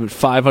most. Gave it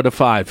 5 out of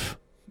 5.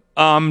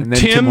 And then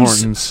Tim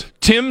Hortons.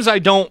 Tim's I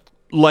don't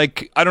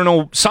like. I don't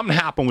know. Something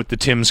happened with the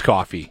Tim's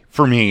coffee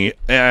for me,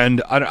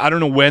 and I don't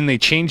know when they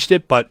changed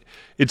it, but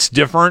it's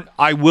different.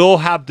 I will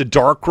have the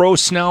dark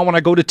roast now when I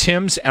go to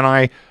Tim's, and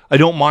I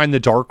don't mind the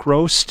dark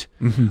roast.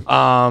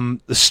 Mm-hmm.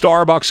 The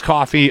Starbucks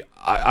coffee,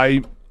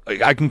 I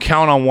can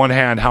count on one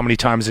hand how many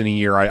times in a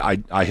year I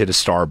hit a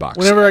Starbucks.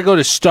 Whenever I go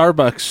to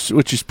Starbucks,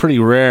 which is pretty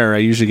rare, I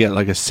usually get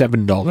like a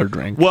 $7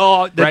 drink.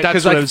 Well, right?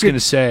 That's what I was going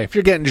to say. If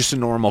you're getting just a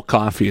normal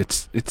coffee,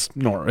 it's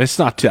normal. It's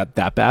not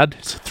that bad.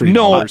 It's $3.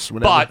 No, whatever.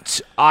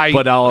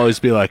 but I'll always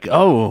be like,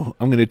 oh,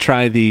 I'm going to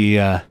try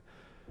the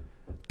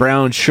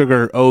brown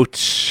sugar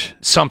oats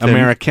something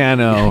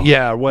Americano,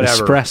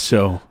 whatever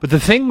espresso. But the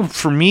thing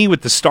for me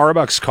with the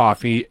Starbucks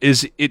coffee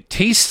is it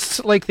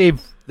tastes like they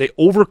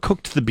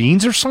overcooked the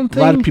beans or something.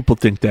 A lot of people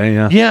think that,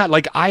 yeah. Yeah,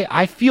 like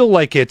I feel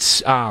like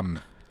it's if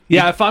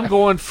I'm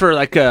going for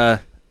like I'm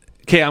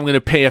going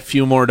to pay a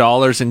few more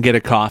dollars and get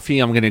a coffee,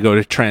 I'm going to go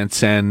to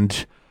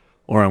Transcend,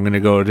 or I'm going to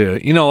go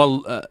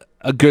to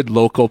a good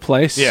local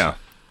place. Yeah.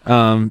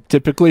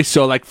 typically.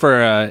 So, like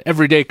for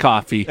everyday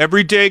coffee.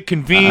 Everyday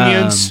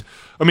convenience.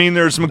 I mean,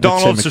 there's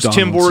McDonald's, there's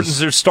Tim Hortons,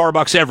 there's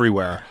Starbucks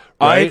everywhere.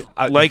 Right?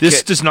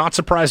 This does not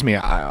surprise me.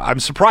 I'm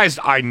surprised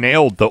I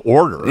nailed the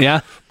order.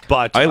 Yeah.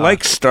 But I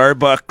like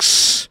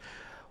Starbucks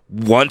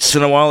once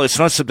in a while. It's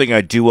not something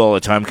I do all the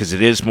time because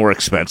it is more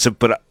expensive,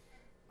 but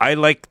I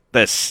like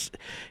this.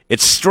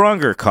 It's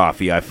stronger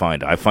coffee, I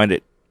find. I find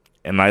it,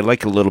 and I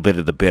like a little bit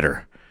of the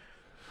bitter.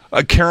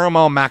 A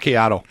caramel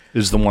macchiato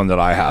is the one that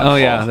I have. Oh,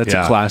 yeah, that's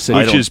a classic.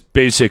 Which is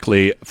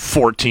basically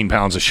 14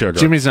 pounds of sugar.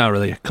 Jimmy's not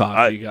really a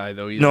coffee guy,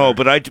 though, either. No,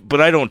 but I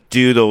don't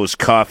do those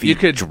coffee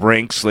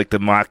drinks like the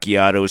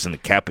macchiatos and the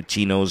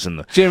cappuccinos and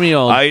the. Jimmy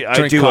will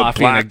drink do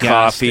coffee a black in a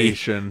gas coffee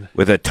station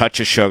with a touch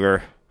of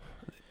sugar.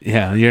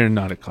 Yeah, you're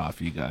not a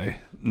coffee guy.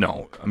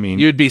 No, I mean...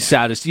 You'd be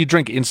saddest. You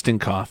drink instant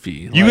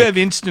coffee. You have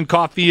instant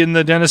coffee in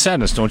the Dennis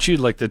Ennis, don't you?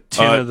 Like the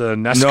tin of the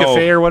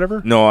Nescafe or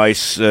whatever? No,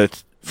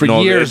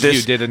 years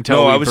you did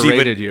until we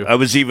berated you. I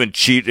was even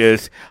cheap.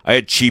 I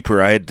had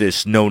cheaper. I had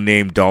this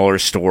no-name dollar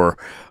store.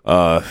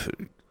 How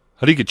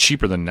do you get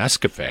cheaper than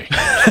Nescafe?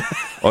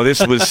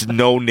 This was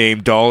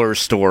no-name dollar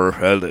store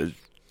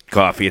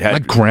coffee. It had my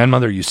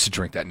grandmother used to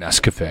drink that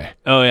Nescafe.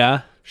 Oh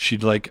yeah,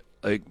 she'd like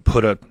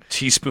put a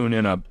teaspoon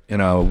in a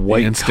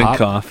white instant cup,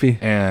 coffee,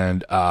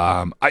 and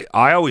I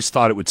always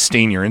thought it would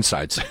stain your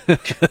insides,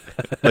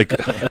 like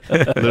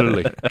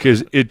literally,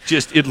 because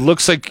it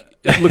looks like.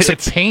 It looks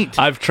like paint.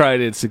 I've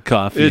tried instant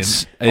coffee.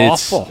 It's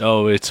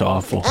awful. It's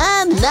awful.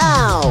 And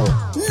now,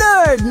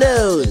 Nerd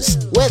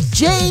News with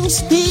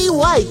James P.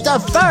 White, the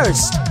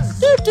first.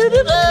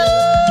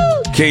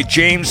 Okay,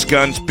 James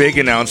Gunn's big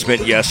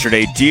announcement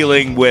yesterday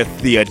dealing with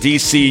the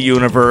DC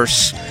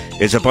universe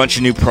is a bunch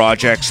of new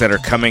projects that are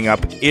coming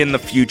up in the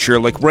future.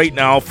 Like right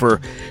now for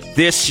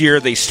this year,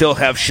 they still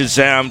have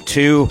Shazam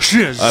 2.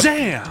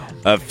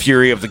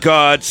 Fury of the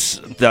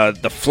Gods,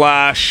 the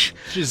Flash,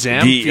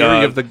 Shazam,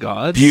 Fury of the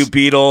Gods, Blue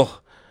Beetle.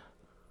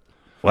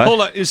 What?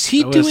 Hold on, is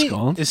he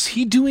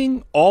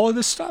doing all of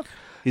this stuff?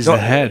 He's the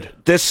head.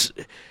 These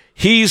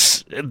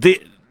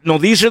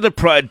are the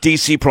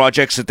DC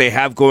projects that they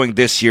have going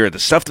this year. The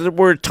stuff that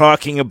we're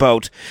talking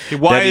about.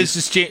 Why is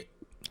this?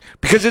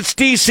 Because it's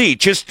DC.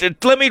 Just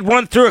let me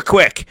run through it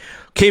quick.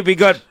 Okay, we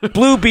got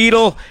Blue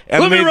Beetle,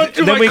 and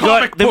then we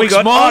got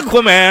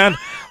Aquaman.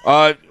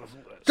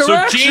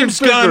 So James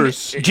Gunn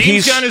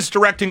is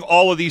directing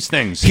all of these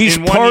things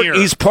in 1 year.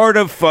 He's part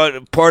of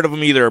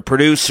them, either a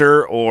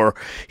producer or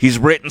he's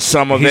written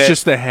some of it. He's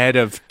just the head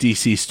of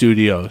DC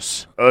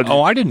Studios.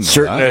 I didn't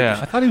know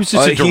that. I thought he was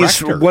just a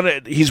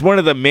director. He's one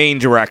of the main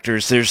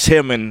directors. There's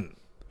him and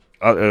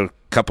a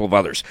couple of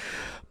others.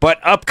 But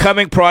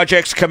upcoming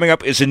projects coming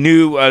up is a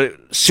new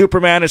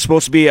Superman. It's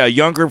supposed to be a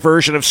younger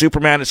version of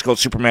Superman. It's called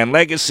Superman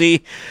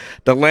Legacy.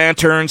 The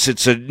Lanterns.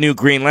 It's a new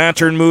Green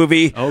Lantern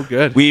movie. Oh,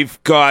 good.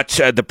 We've got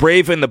The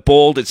Brave and the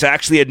Bold. It's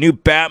actually a new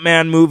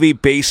Batman movie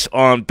based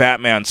on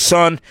Batman's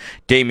son,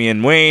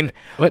 Damian Wayne.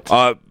 What?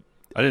 I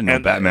didn't know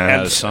Batman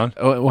had a son.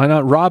 Why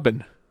not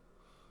Robin?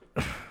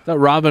 I thought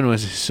Robin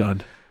was his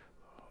son.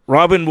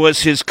 Robin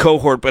was his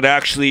cohort, but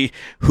actually,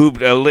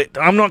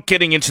 I'm not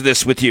getting into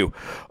this with you.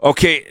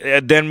 Okay,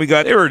 then we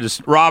got. They were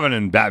just Robin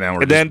and Batman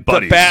were. And then just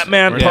buddies. The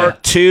Batman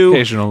Part 2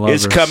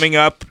 is coming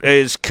up.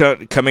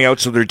 Coming out,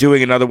 so they're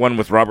doing another one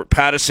with Robert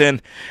Pattinson,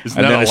 Isn't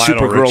and that then a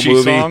Lionel Supergirl Richie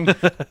movie. Song?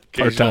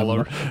 Part-time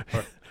lover.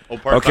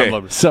 Part-time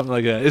lovers. Something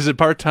like that. Is it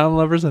Part-Time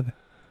Lovers?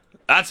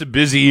 That's a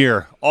busy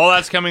year. All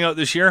that's coming out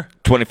this year.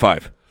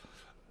 25.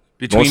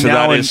 Between Most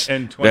now of that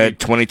and is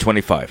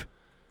 2025.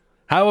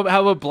 How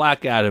about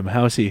Black Adam?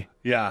 How's he?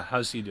 Yeah,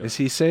 how's he doing? Is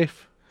he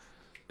safe?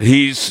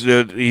 He's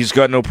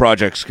got no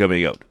projects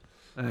coming out.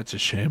 That's a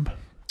shame.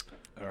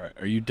 All right,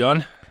 are you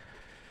done?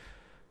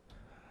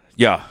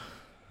 Yeah.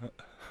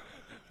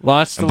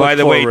 Lots to By look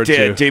the way, forward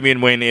to. Damian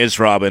Wayne is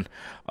Robin,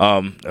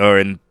 or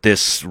in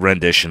this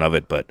rendition of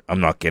it, but I'm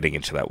not getting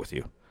into that with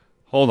you.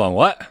 Hold on,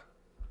 what?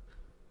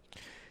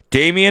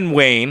 Damian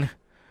Wayne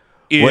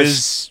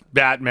is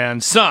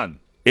Batman's son.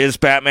 Is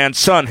Batman's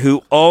son,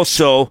 who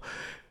also,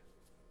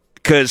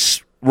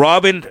 because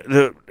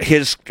Robin,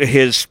 his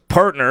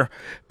partner,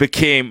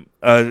 became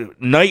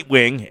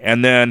Nightwing,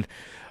 and then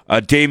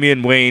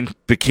Damian Wayne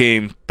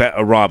became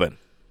Robin.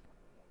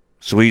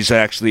 So he's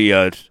actually,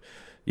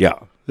 yeah.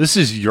 This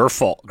is your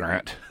fault,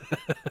 Grant.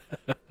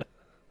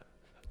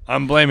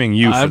 I'm blaming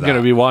you for that. I'm going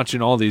to be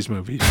watching all these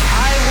movies.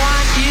 I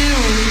want you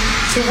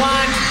to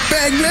want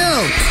Bag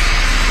Milk.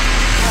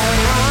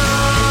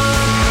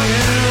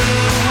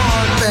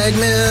 Bag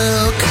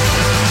Milk.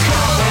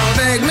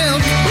 Bag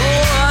Milk.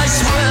 Oh, I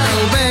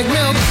smell Bag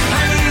Milk.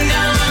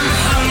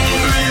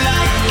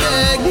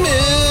 Bag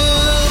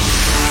Milk.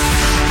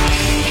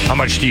 How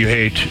much do you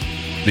hate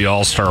the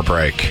All-Star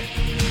break?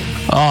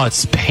 Oh,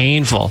 it's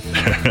painful.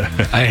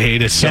 I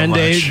hate it so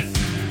much.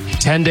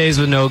 10 days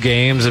with no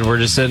games, and we're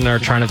just sitting there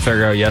trying to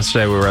figure out.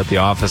 Yesterday we were at the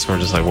office, and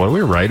we're just like, what do we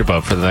write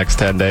about for the next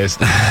 10 days?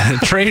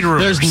 Trade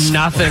rumors. There's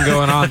nothing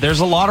going on. There's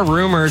a lot of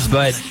rumors,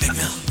 but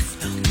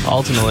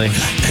ultimately,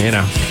 you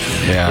know,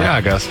 yeah,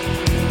 I guess.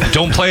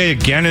 don't play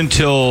again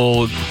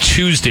until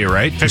Tuesday,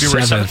 right?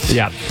 February 7th.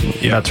 Yeah,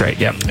 that's right.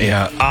 Yeah.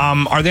 Yeah.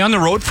 Are they on the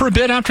road for a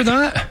bit after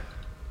that?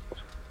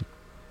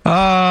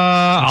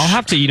 I'll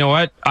have to. You know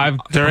what?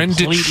 They're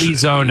completely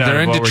zoned out.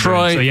 They're in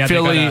Detroit, so,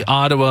 Philly,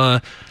 Ottawa.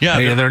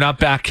 Yeah, they're not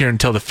back here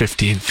until the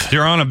 15th.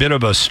 They're on a bit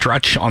of a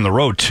stretch on the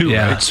road too,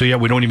 right? So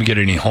we don't even get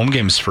any home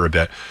games for a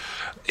bit.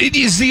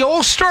 Is the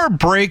All-Star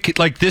break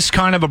like this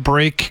kind of a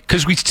break?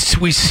 Because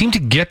we seem to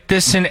get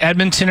this in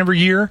Edmonton every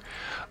year.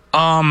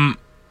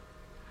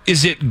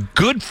 Is it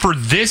good for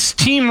this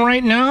team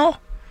right now?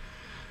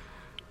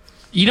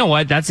 You know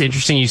what? That's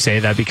interesting you say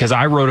that, because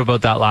I wrote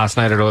about that last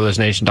night at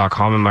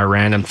OilersNation.com in my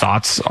Random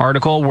Thoughts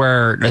article,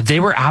 where they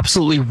were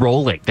absolutely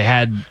rolling. They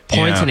had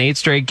points in 8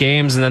 straight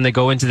games, and then they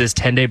go into this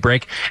 10-day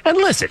break. And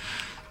listen,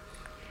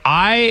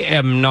 I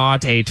am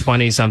not a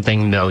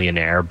 20-something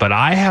millionaire, but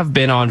I have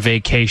been on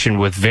vacation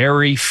with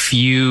very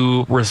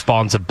few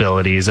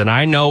responsibilities, and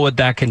I know what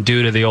that can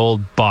do to the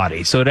old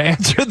body. So to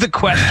answer the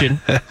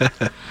question...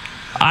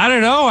 I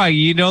don't know.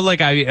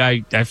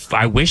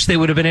 I wish they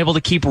would have been able to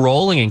keep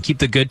rolling and keep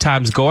the good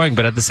times going.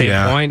 But at the same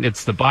point,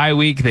 it's the bye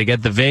week. They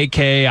get the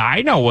vacay.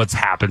 I know what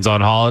happens on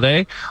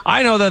holiday.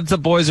 I know that the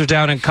boys are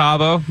down in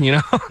Cabo,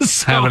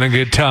 so having a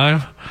good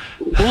time.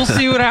 We'll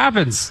see what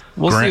happens.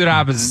 See what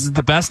happens. Is it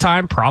the best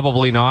time?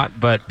 Probably not,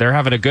 but they're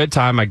having a good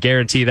time. I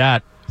guarantee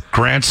that.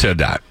 Grant said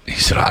that. He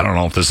said, I don't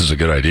know if this is a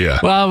good idea.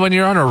 Well, when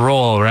you're on a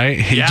roll, right?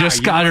 You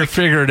just got her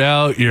figured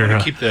out. You're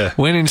keep the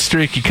winning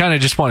streak. You kind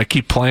of just want to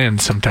keep playing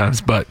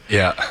sometimes, but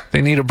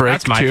they need a break.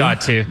 That's my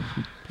thought, too.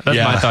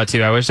 My thought,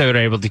 too. I wish they would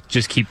have been able to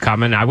just keep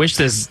coming. I wish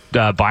this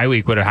bye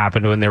week would have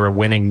happened when they were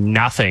winning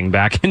nothing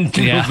back in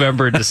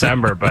November,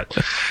 December, but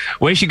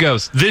way she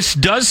goes. This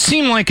does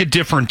seem like a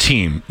different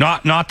team.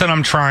 Not that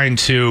I'm trying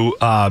to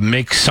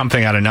make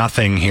something out of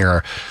nothing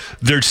here.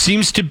 There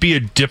seems to be a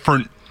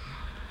different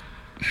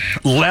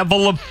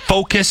level of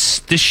focus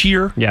this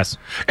year,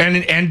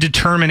 and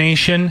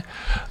determination,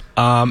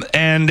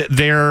 and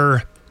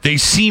they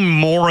seem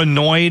more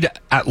annoyed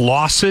at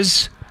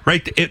losses,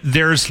 right?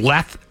 There's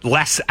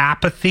less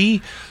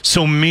apathy,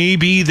 so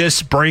maybe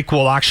this break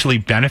will actually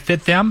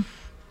benefit them.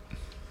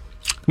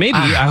 Maybe.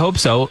 I hope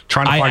so.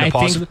 Trying to find a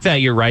positive. I think that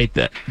you're right,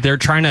 that they're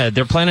playing at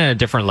a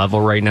different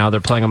level right now.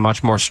 They're playing a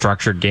much more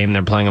structured game.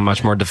 They're playing a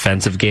much more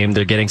defensive game.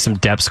 They're getting some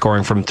depth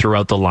scoring from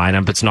throughout the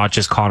lineup. It's not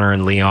just Connor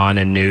and Leon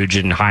and Nuge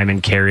and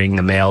Hyman carrying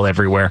the mail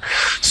everywhere.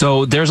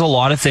 So there's a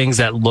lot of things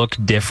that look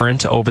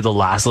different over the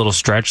last little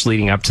stretch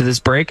leading up to this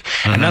break.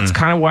 Mm-hmm. And that's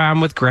kind of why I'm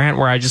with Grant,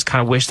 where I just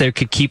kind of wish they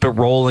could keep it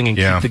rolling and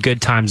keep the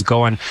good times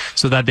going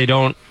so that they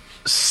don't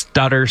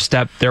stutter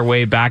step their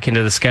way back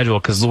into the schedule.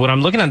 Because when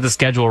I'm looking at the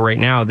schedule right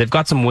now, they've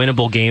got some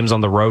winnable games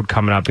on the road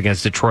coming up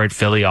against Detroit,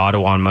 Philly,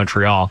 Ottawa, and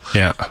Montreal.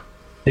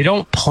 They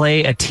don't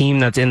play a team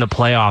that's in the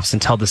playoffs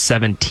until the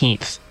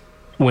 17th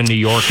when New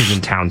York is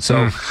in town.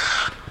 So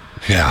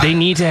they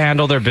need to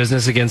handle their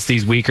business against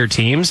these weaker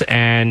teams,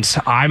 and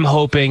I'm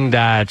hoping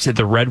that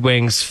the Red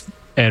Wings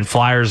and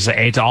Flyers,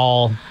 they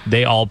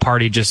all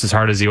party just as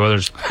hard as the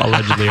Oilers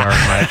allegedly are,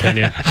 in my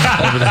opinion,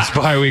 over this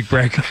bye-week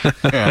break.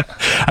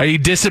 Are you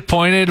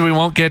disappointed we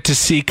won't get to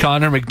see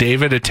Connor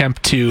McDavid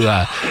attempt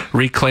to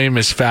reclaim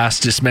his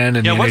fastest man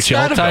in the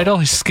NHL title?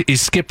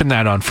 He's skipping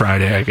that on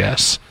Friday, I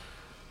guess.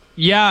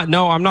 Yeah,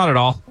 no, I'm not at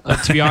all.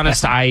 To be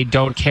honest, I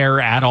don't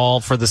care at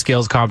all for the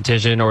skills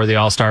competition or the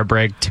All-Star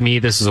break. To me,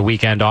 this is a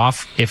weekend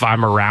off. If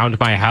I'm around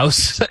my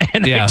house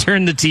and I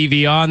turn the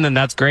TV on, then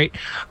that's great.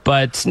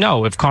 But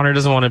no, if Connor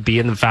doesn't want to be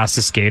in the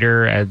fastest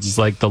skater as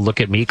like the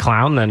look at me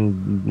clown,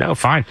 then no,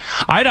 fine.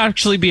 I'd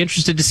actually be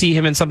interested to see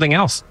him in something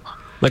else.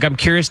 Like, I'm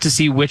curious to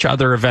see which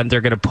other event they're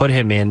going to put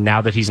him in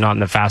now that he's not in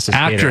the fastest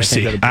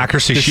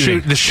accuracy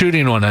shooting. The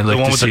shooting one, I'd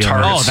like to see.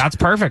 Oh, that's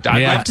perfect.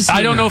 I'd love to see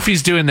I don't know if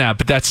he's doing that,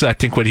 but that's, I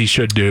think, what he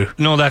should do.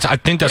 No, I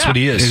think that's what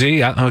he is. Is he?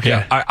 Yeah, okay.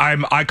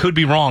 Yeah, I could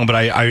be wrong, but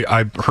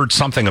I heard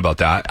something about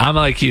that. I'm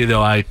like you,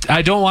 though. I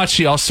don't watch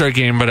the All-Star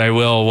game, but I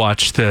will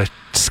watch the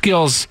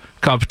skills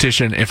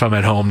competition if I'm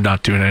at home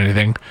not doing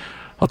anything.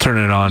 I'll turn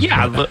it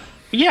on.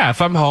 Yeah,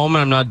 if I'm home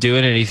and I'm not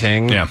doing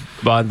anything,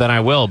 but then I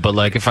will. But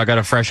like, if I got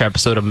a fresh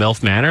episode of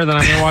MILF Manor, then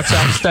I'm gonna watch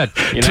that instead.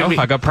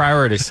 I got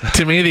priorities.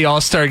 To me, the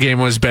All-Star game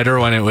was better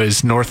when it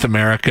was North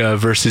America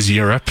versus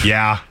Europe.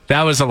 Yeah,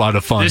 that was a lot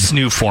of fun. This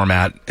new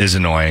format is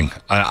annoying.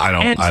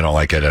 I don't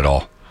like it at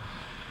all.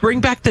 Bring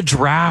back the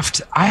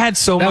draft. I had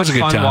so much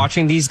fun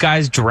watching these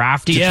guys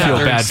draft each other. I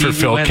feel bad for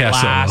Phil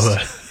Kessel.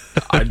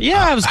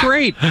 It was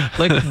great.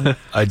 Like, the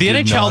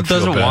NHL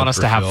doesn't want us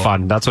to have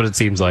fun. That's what it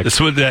seems like.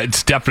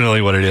 It's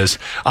definitely what it is.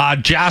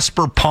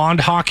 Jasper Pond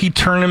Hockey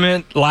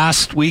Tournament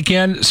last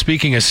weekend.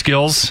 Speaking of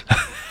skills,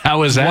 How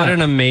was that? What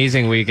an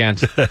amazing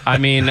weekend. I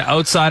mean,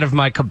 outside of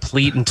my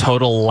complete and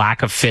total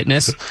lack of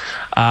fitness,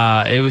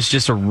 it was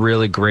just a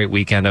really great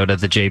weekend out at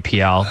the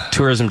JPL.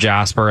 Tourism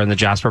Jasper and the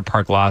Jasper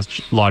Park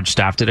Lodge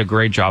staff did a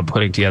great job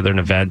putting together an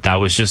event that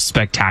was just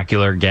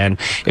spectacular again.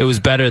 It was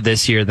better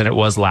this year than it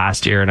was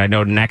last year, and I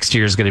know next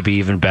year is going to be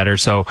even better.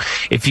 So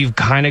if you've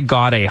kind of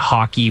got a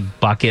hockey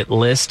bucket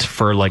list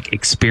for like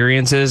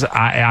experiences,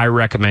 I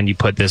recommend you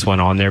put this one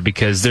on there,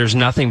 because there's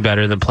nothing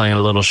better than playing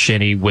a little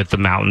shinny with the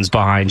mountains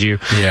behind you.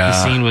 Yeah.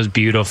 The scene was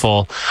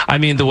beautiful. I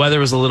mean, the weather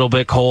was a little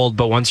bit cold,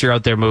 but once you're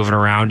out there moving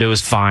around, it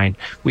was fine.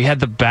 We had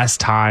the best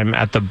time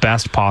at the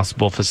best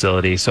possible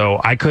facility.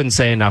 So I couldn't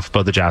say enough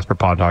about the Jasper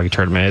Pond Hockey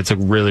Tournament. It's a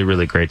really,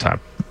 really great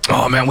time.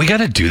 Oh man, we got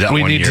to do that.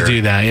 We need to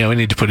do that. Yeah, we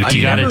need to put a team.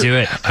 You got to do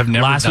it. I've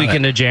never last done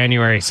weekend it. of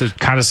January. So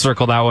kind of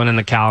circle that one in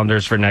the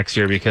calendars for next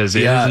year, because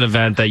it is an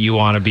event that you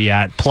want to be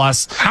at.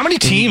 Plus, how many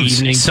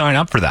teams sign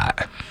up for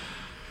that?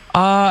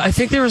 I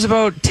think there was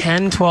about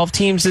 10, 12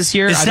 teams this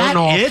year. I don't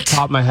know off the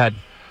top of my head.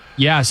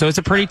 Yeah, so it's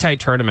a pretty tight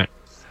tournament.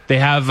 They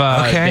have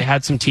they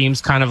had some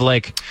teams kind of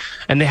like,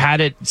 and they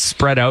had it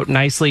spread out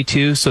nicely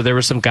too. So there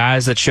were some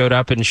guys that showed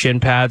up in shin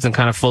pads and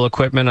kind of full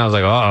equipment. I was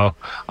like, uh-oh,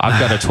 I've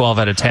got a 12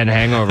 out of 10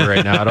 hangover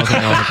right now. I don't think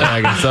I want to play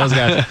against those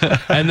guys.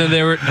 And then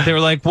they were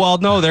like, well,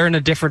 no, they're in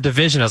a different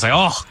division. I was like,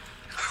 oh,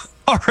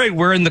 all right,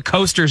 we're in the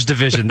Coasters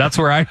division. That's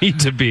where I need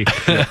to be.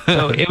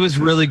 So it was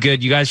really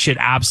good. You guys should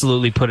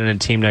absolutely put in a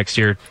team next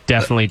year.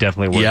 Definitely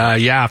worth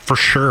it. Yeah, for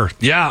sure.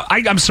 Yeah,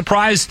 I'm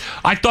surprised.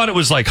 I thought it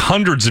was like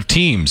hundreds of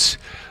teams.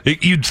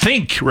 You'd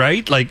think,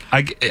 right? Like,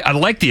 I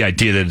like the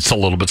idea that it's a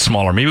little bit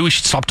smaller. Maybe we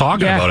should stop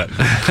talking about it.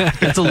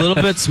 It's a little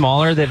bit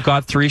smaller. They've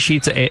got three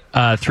sheets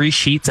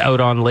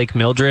out on Lake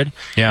Mildred.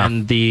 Yeah.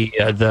 And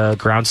the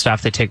ground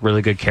staff, they take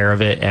really good care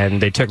of it,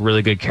 and they took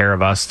really good care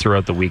of us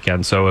throughout the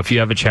weekend. So if you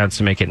have a chance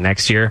to make it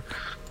next year,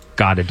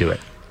 got to do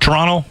it.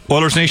 Toronto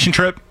Oilers Nation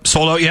trip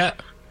sold out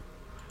yet?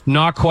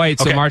 Not quite.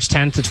 So Okay. March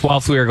 10th to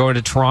 12th, we are going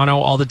to Toronto.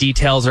 All the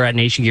details are at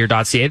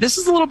nationgear.ca. This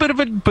is a little bit of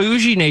a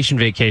bougie nation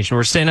vacation.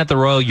 We're staying at the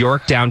Royal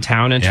York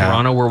downtown in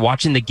Toronto. We're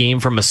watching the game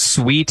from a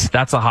suite.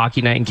 That's a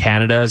hockey night in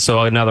Canada.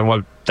 So another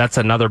one. That's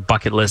another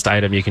bucket list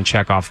item you can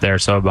check off there.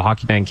 So the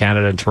hockey night in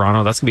Canada and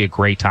Toronto, that's going to be a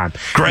great time.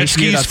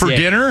 Gretzky's for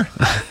dinner?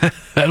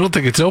 I don't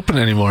think it's open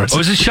anymore. Oh,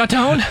 is it shut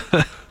down?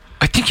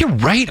 I think you're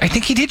right. I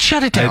think he did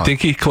shut it down. I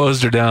think he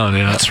closed her down.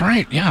 Yeah, that's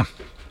right. Yeah.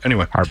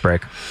 Anyway,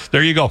 heartbreak.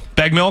 There you go.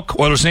 Bag Milk,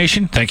 Oilers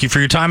Nation. Thank you for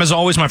your time as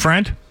always, my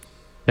friend.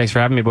 Thanks for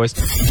having me, boys.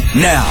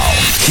 Now,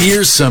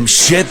 here's some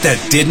shit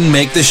that didn't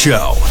make the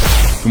show.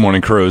 Good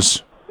morning,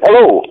 Cruz.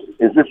 Hello.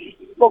 Is this...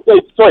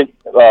 Okay, sorry.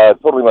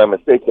 Totally my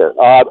mistake there.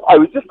 I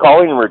was just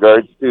calling in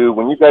regards to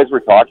when you guys were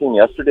talking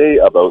yesterday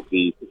about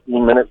the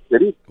 15-minute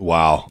city.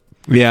 Wow.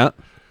 Yeah.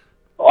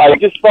 I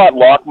just thought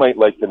Locke might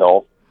like to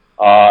know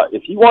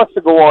if he wants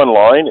to go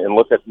online and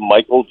look at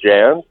Michael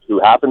Jans, who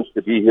happens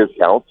to be his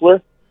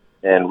counselor,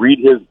 and read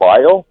his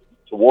bio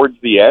towards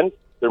the end,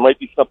 there might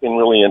be something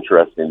really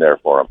interesting there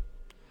for him.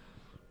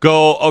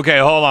 Okay,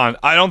 hold on.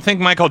 I don't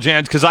think Michael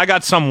Jans, because I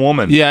got some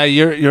woman. Yeah,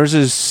 yours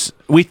is...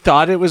 We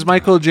thought it was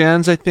Michael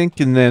Jans, I think,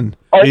 and then...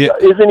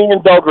 Isn't he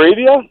in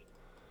Belgravia?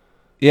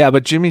 Yeah,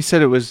 but Jimmy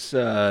said it was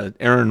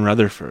Aaron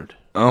Rutherford.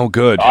 Oh,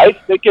 good. I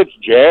think it's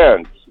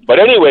Jans. But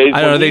anyways...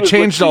 I don't know, they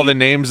changed all the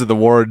names of the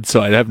wards,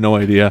 so I have no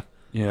idea.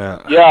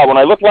 Yeah. Yeah, when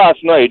I looked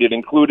last night, it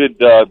included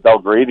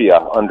Belgravia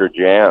under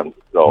Jans.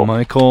 So.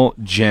 Michael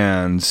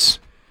Jans.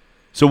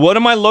 So what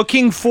am I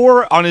looking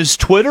for on his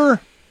Twitter?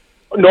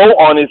 No,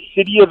 on his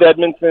City of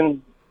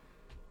Edmonton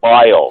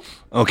bio.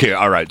 Okay,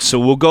 all right. So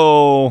we'll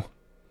go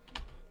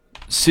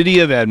City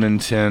of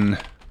Edmonton.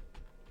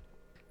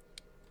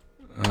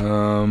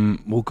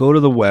 We'll go to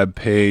the web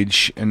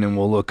page, and then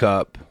we'll look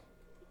up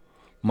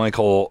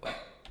Michael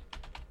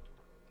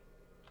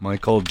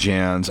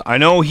Jans. I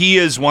know he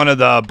is one of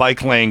the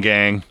bike lane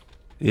gang.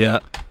 Yeah.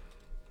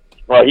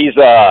 Well, he's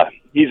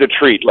a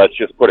treat. Let's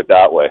just put it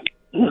that way.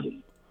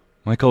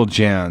 Michael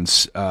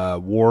Jans,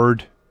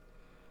 Ward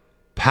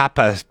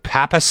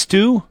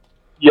Papastu?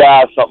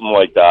 Yeah, something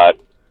like that.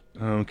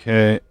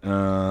 Okay.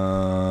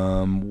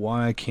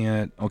 Why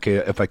can't... Okay,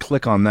 if I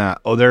click on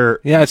that... Oh, there...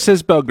 Yeah, it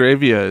says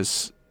Belgravia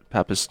is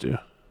Papastu.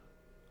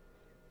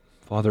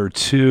 Father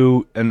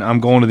 2, and I'm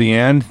going to the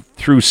end.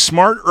 Through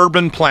smart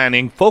urban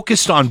planning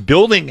focused on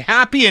building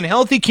happy and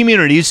healthy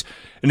communities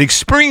and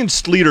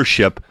experienced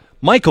leadership,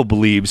 Michael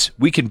believes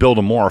we can build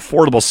a more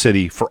affordable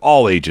city for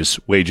all ages,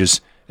 wages,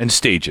 and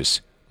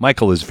stages.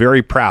 Michael is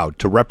very proud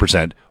to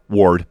represent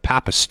Ward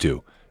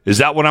Papastu. Is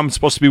that what I'm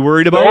supposed to be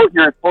worried about? No,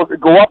 you're supposed to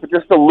go up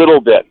just a little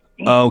bit.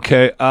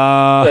 Okay.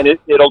 And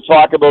it'll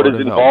talk about his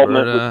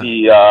involvement with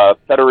the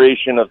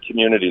Federation of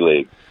Community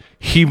League.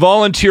 He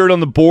volunteered on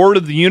the board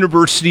of the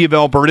University of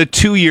Alberta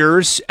 2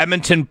 years,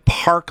 Edmonton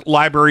Park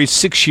Library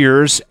 6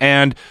 years,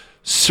 and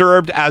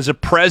served as a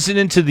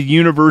president of the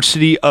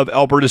University of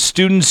Alberta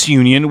Students'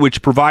 Union,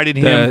 which provided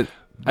him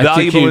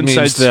valuable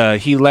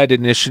insights. He led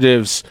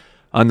initiatives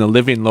on the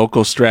Living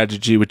Local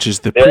strategy, which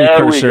is the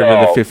precursor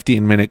to the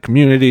 15-minute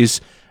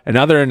communities, and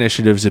other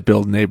initiatives that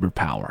build neighbor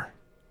power.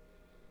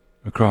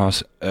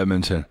 Across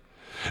Edmonton.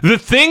 The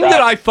thing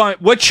that I find,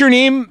 what's your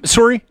name?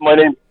 Sorry? My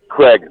name's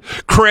Craig.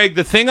 Craig,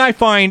 the thing I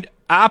find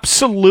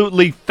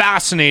absolutely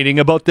fascinating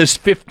about this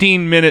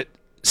 15-minute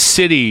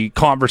city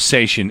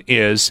conversation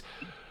is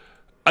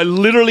I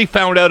literally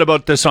found out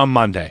about this on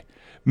Monday.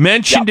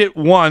 Mentioned it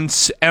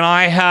once, and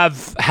I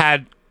have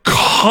had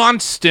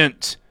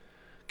constant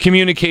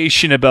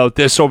communication about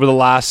this over the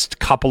last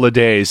couple of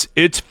days.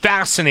 It's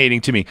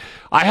fascinating to me.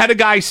 I had a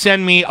guy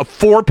send me a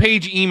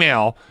 4-page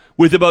email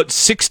with about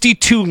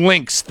 62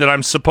 links that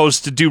I'm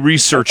supposed to do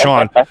research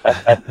on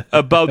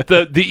about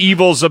the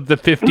evils of the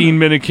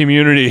 15-minute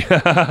community.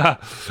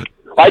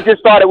 I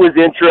just thought it was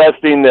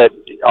interesting that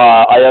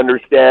I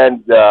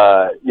understand,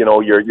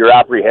 your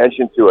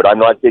apprehension to it. I'm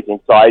not taking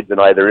sides in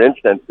either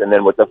instance. And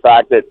then with the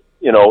fact that,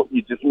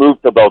 you just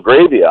moved to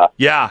Belgravia.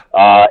 Yeah.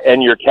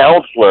 And your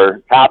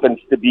counselor happens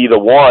to be the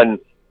one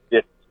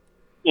that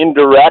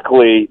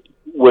indirectly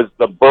was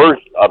the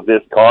birth of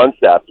this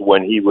concept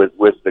when he was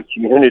with the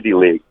community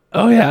league.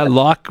 Oh yeah,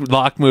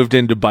 Locke moved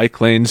into Bike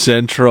Lane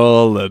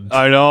Central, and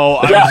I know.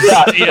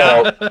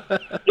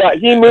 Yeah,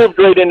 he moved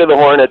right into the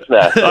Hornets'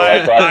 nest. So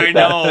I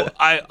know.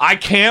 I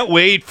can't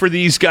wait for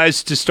these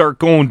guys to start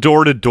going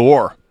door to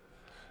door,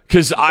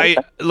 because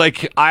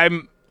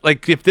I'm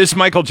if this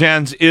Michael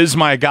Jans is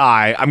my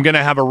guy, I'm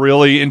gonna have a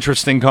really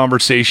interesting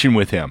conversation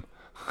with him.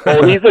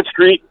 Oh, he's a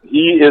treat.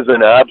 He is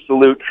an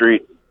absolute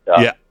treat.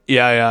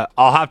 Yeah.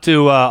 I'll have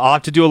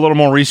to do a little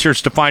more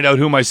research to find out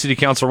who my city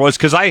councilor was,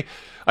 because I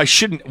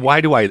shouldn't.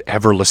 Why do I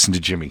ever listen to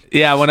Jimmy?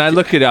 Yeah, when I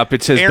look it up,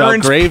 it says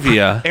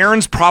Belgravia.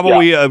 Aaron's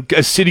probably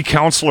a city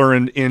councilor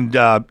in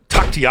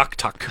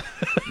Tuktoyaktuk.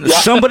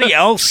 Somebody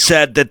else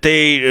said that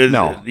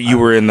you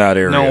were in that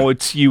area. No,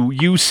 it's you.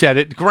 You said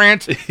it,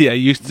 Grant. Yeah,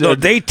 you. No,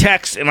 they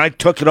text, and I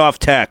took it off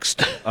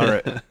text. All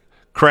right,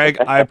 Craig,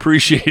 I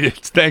appreciate it.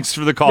 Thanks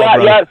for the call.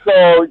 Yeah.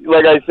 So,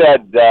 like I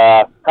said,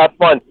 have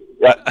fun.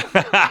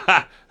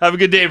 Yeah. Have a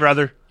good day,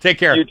 brother. Take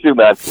care. You too,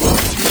 man.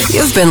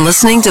 You've been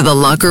listening to the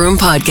Locker Room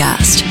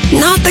Podcast.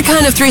 Not the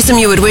kind of threesome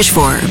you would wish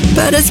for,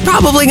 but it's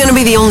probably going to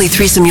be the only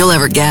threesome you'll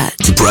ever get.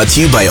 Brought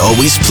to you by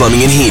Always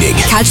Plumbing and Heating.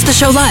 Catch the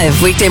show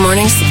live weekday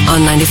mornings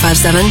on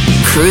 95.7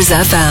 Cruise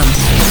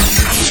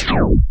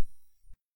FM.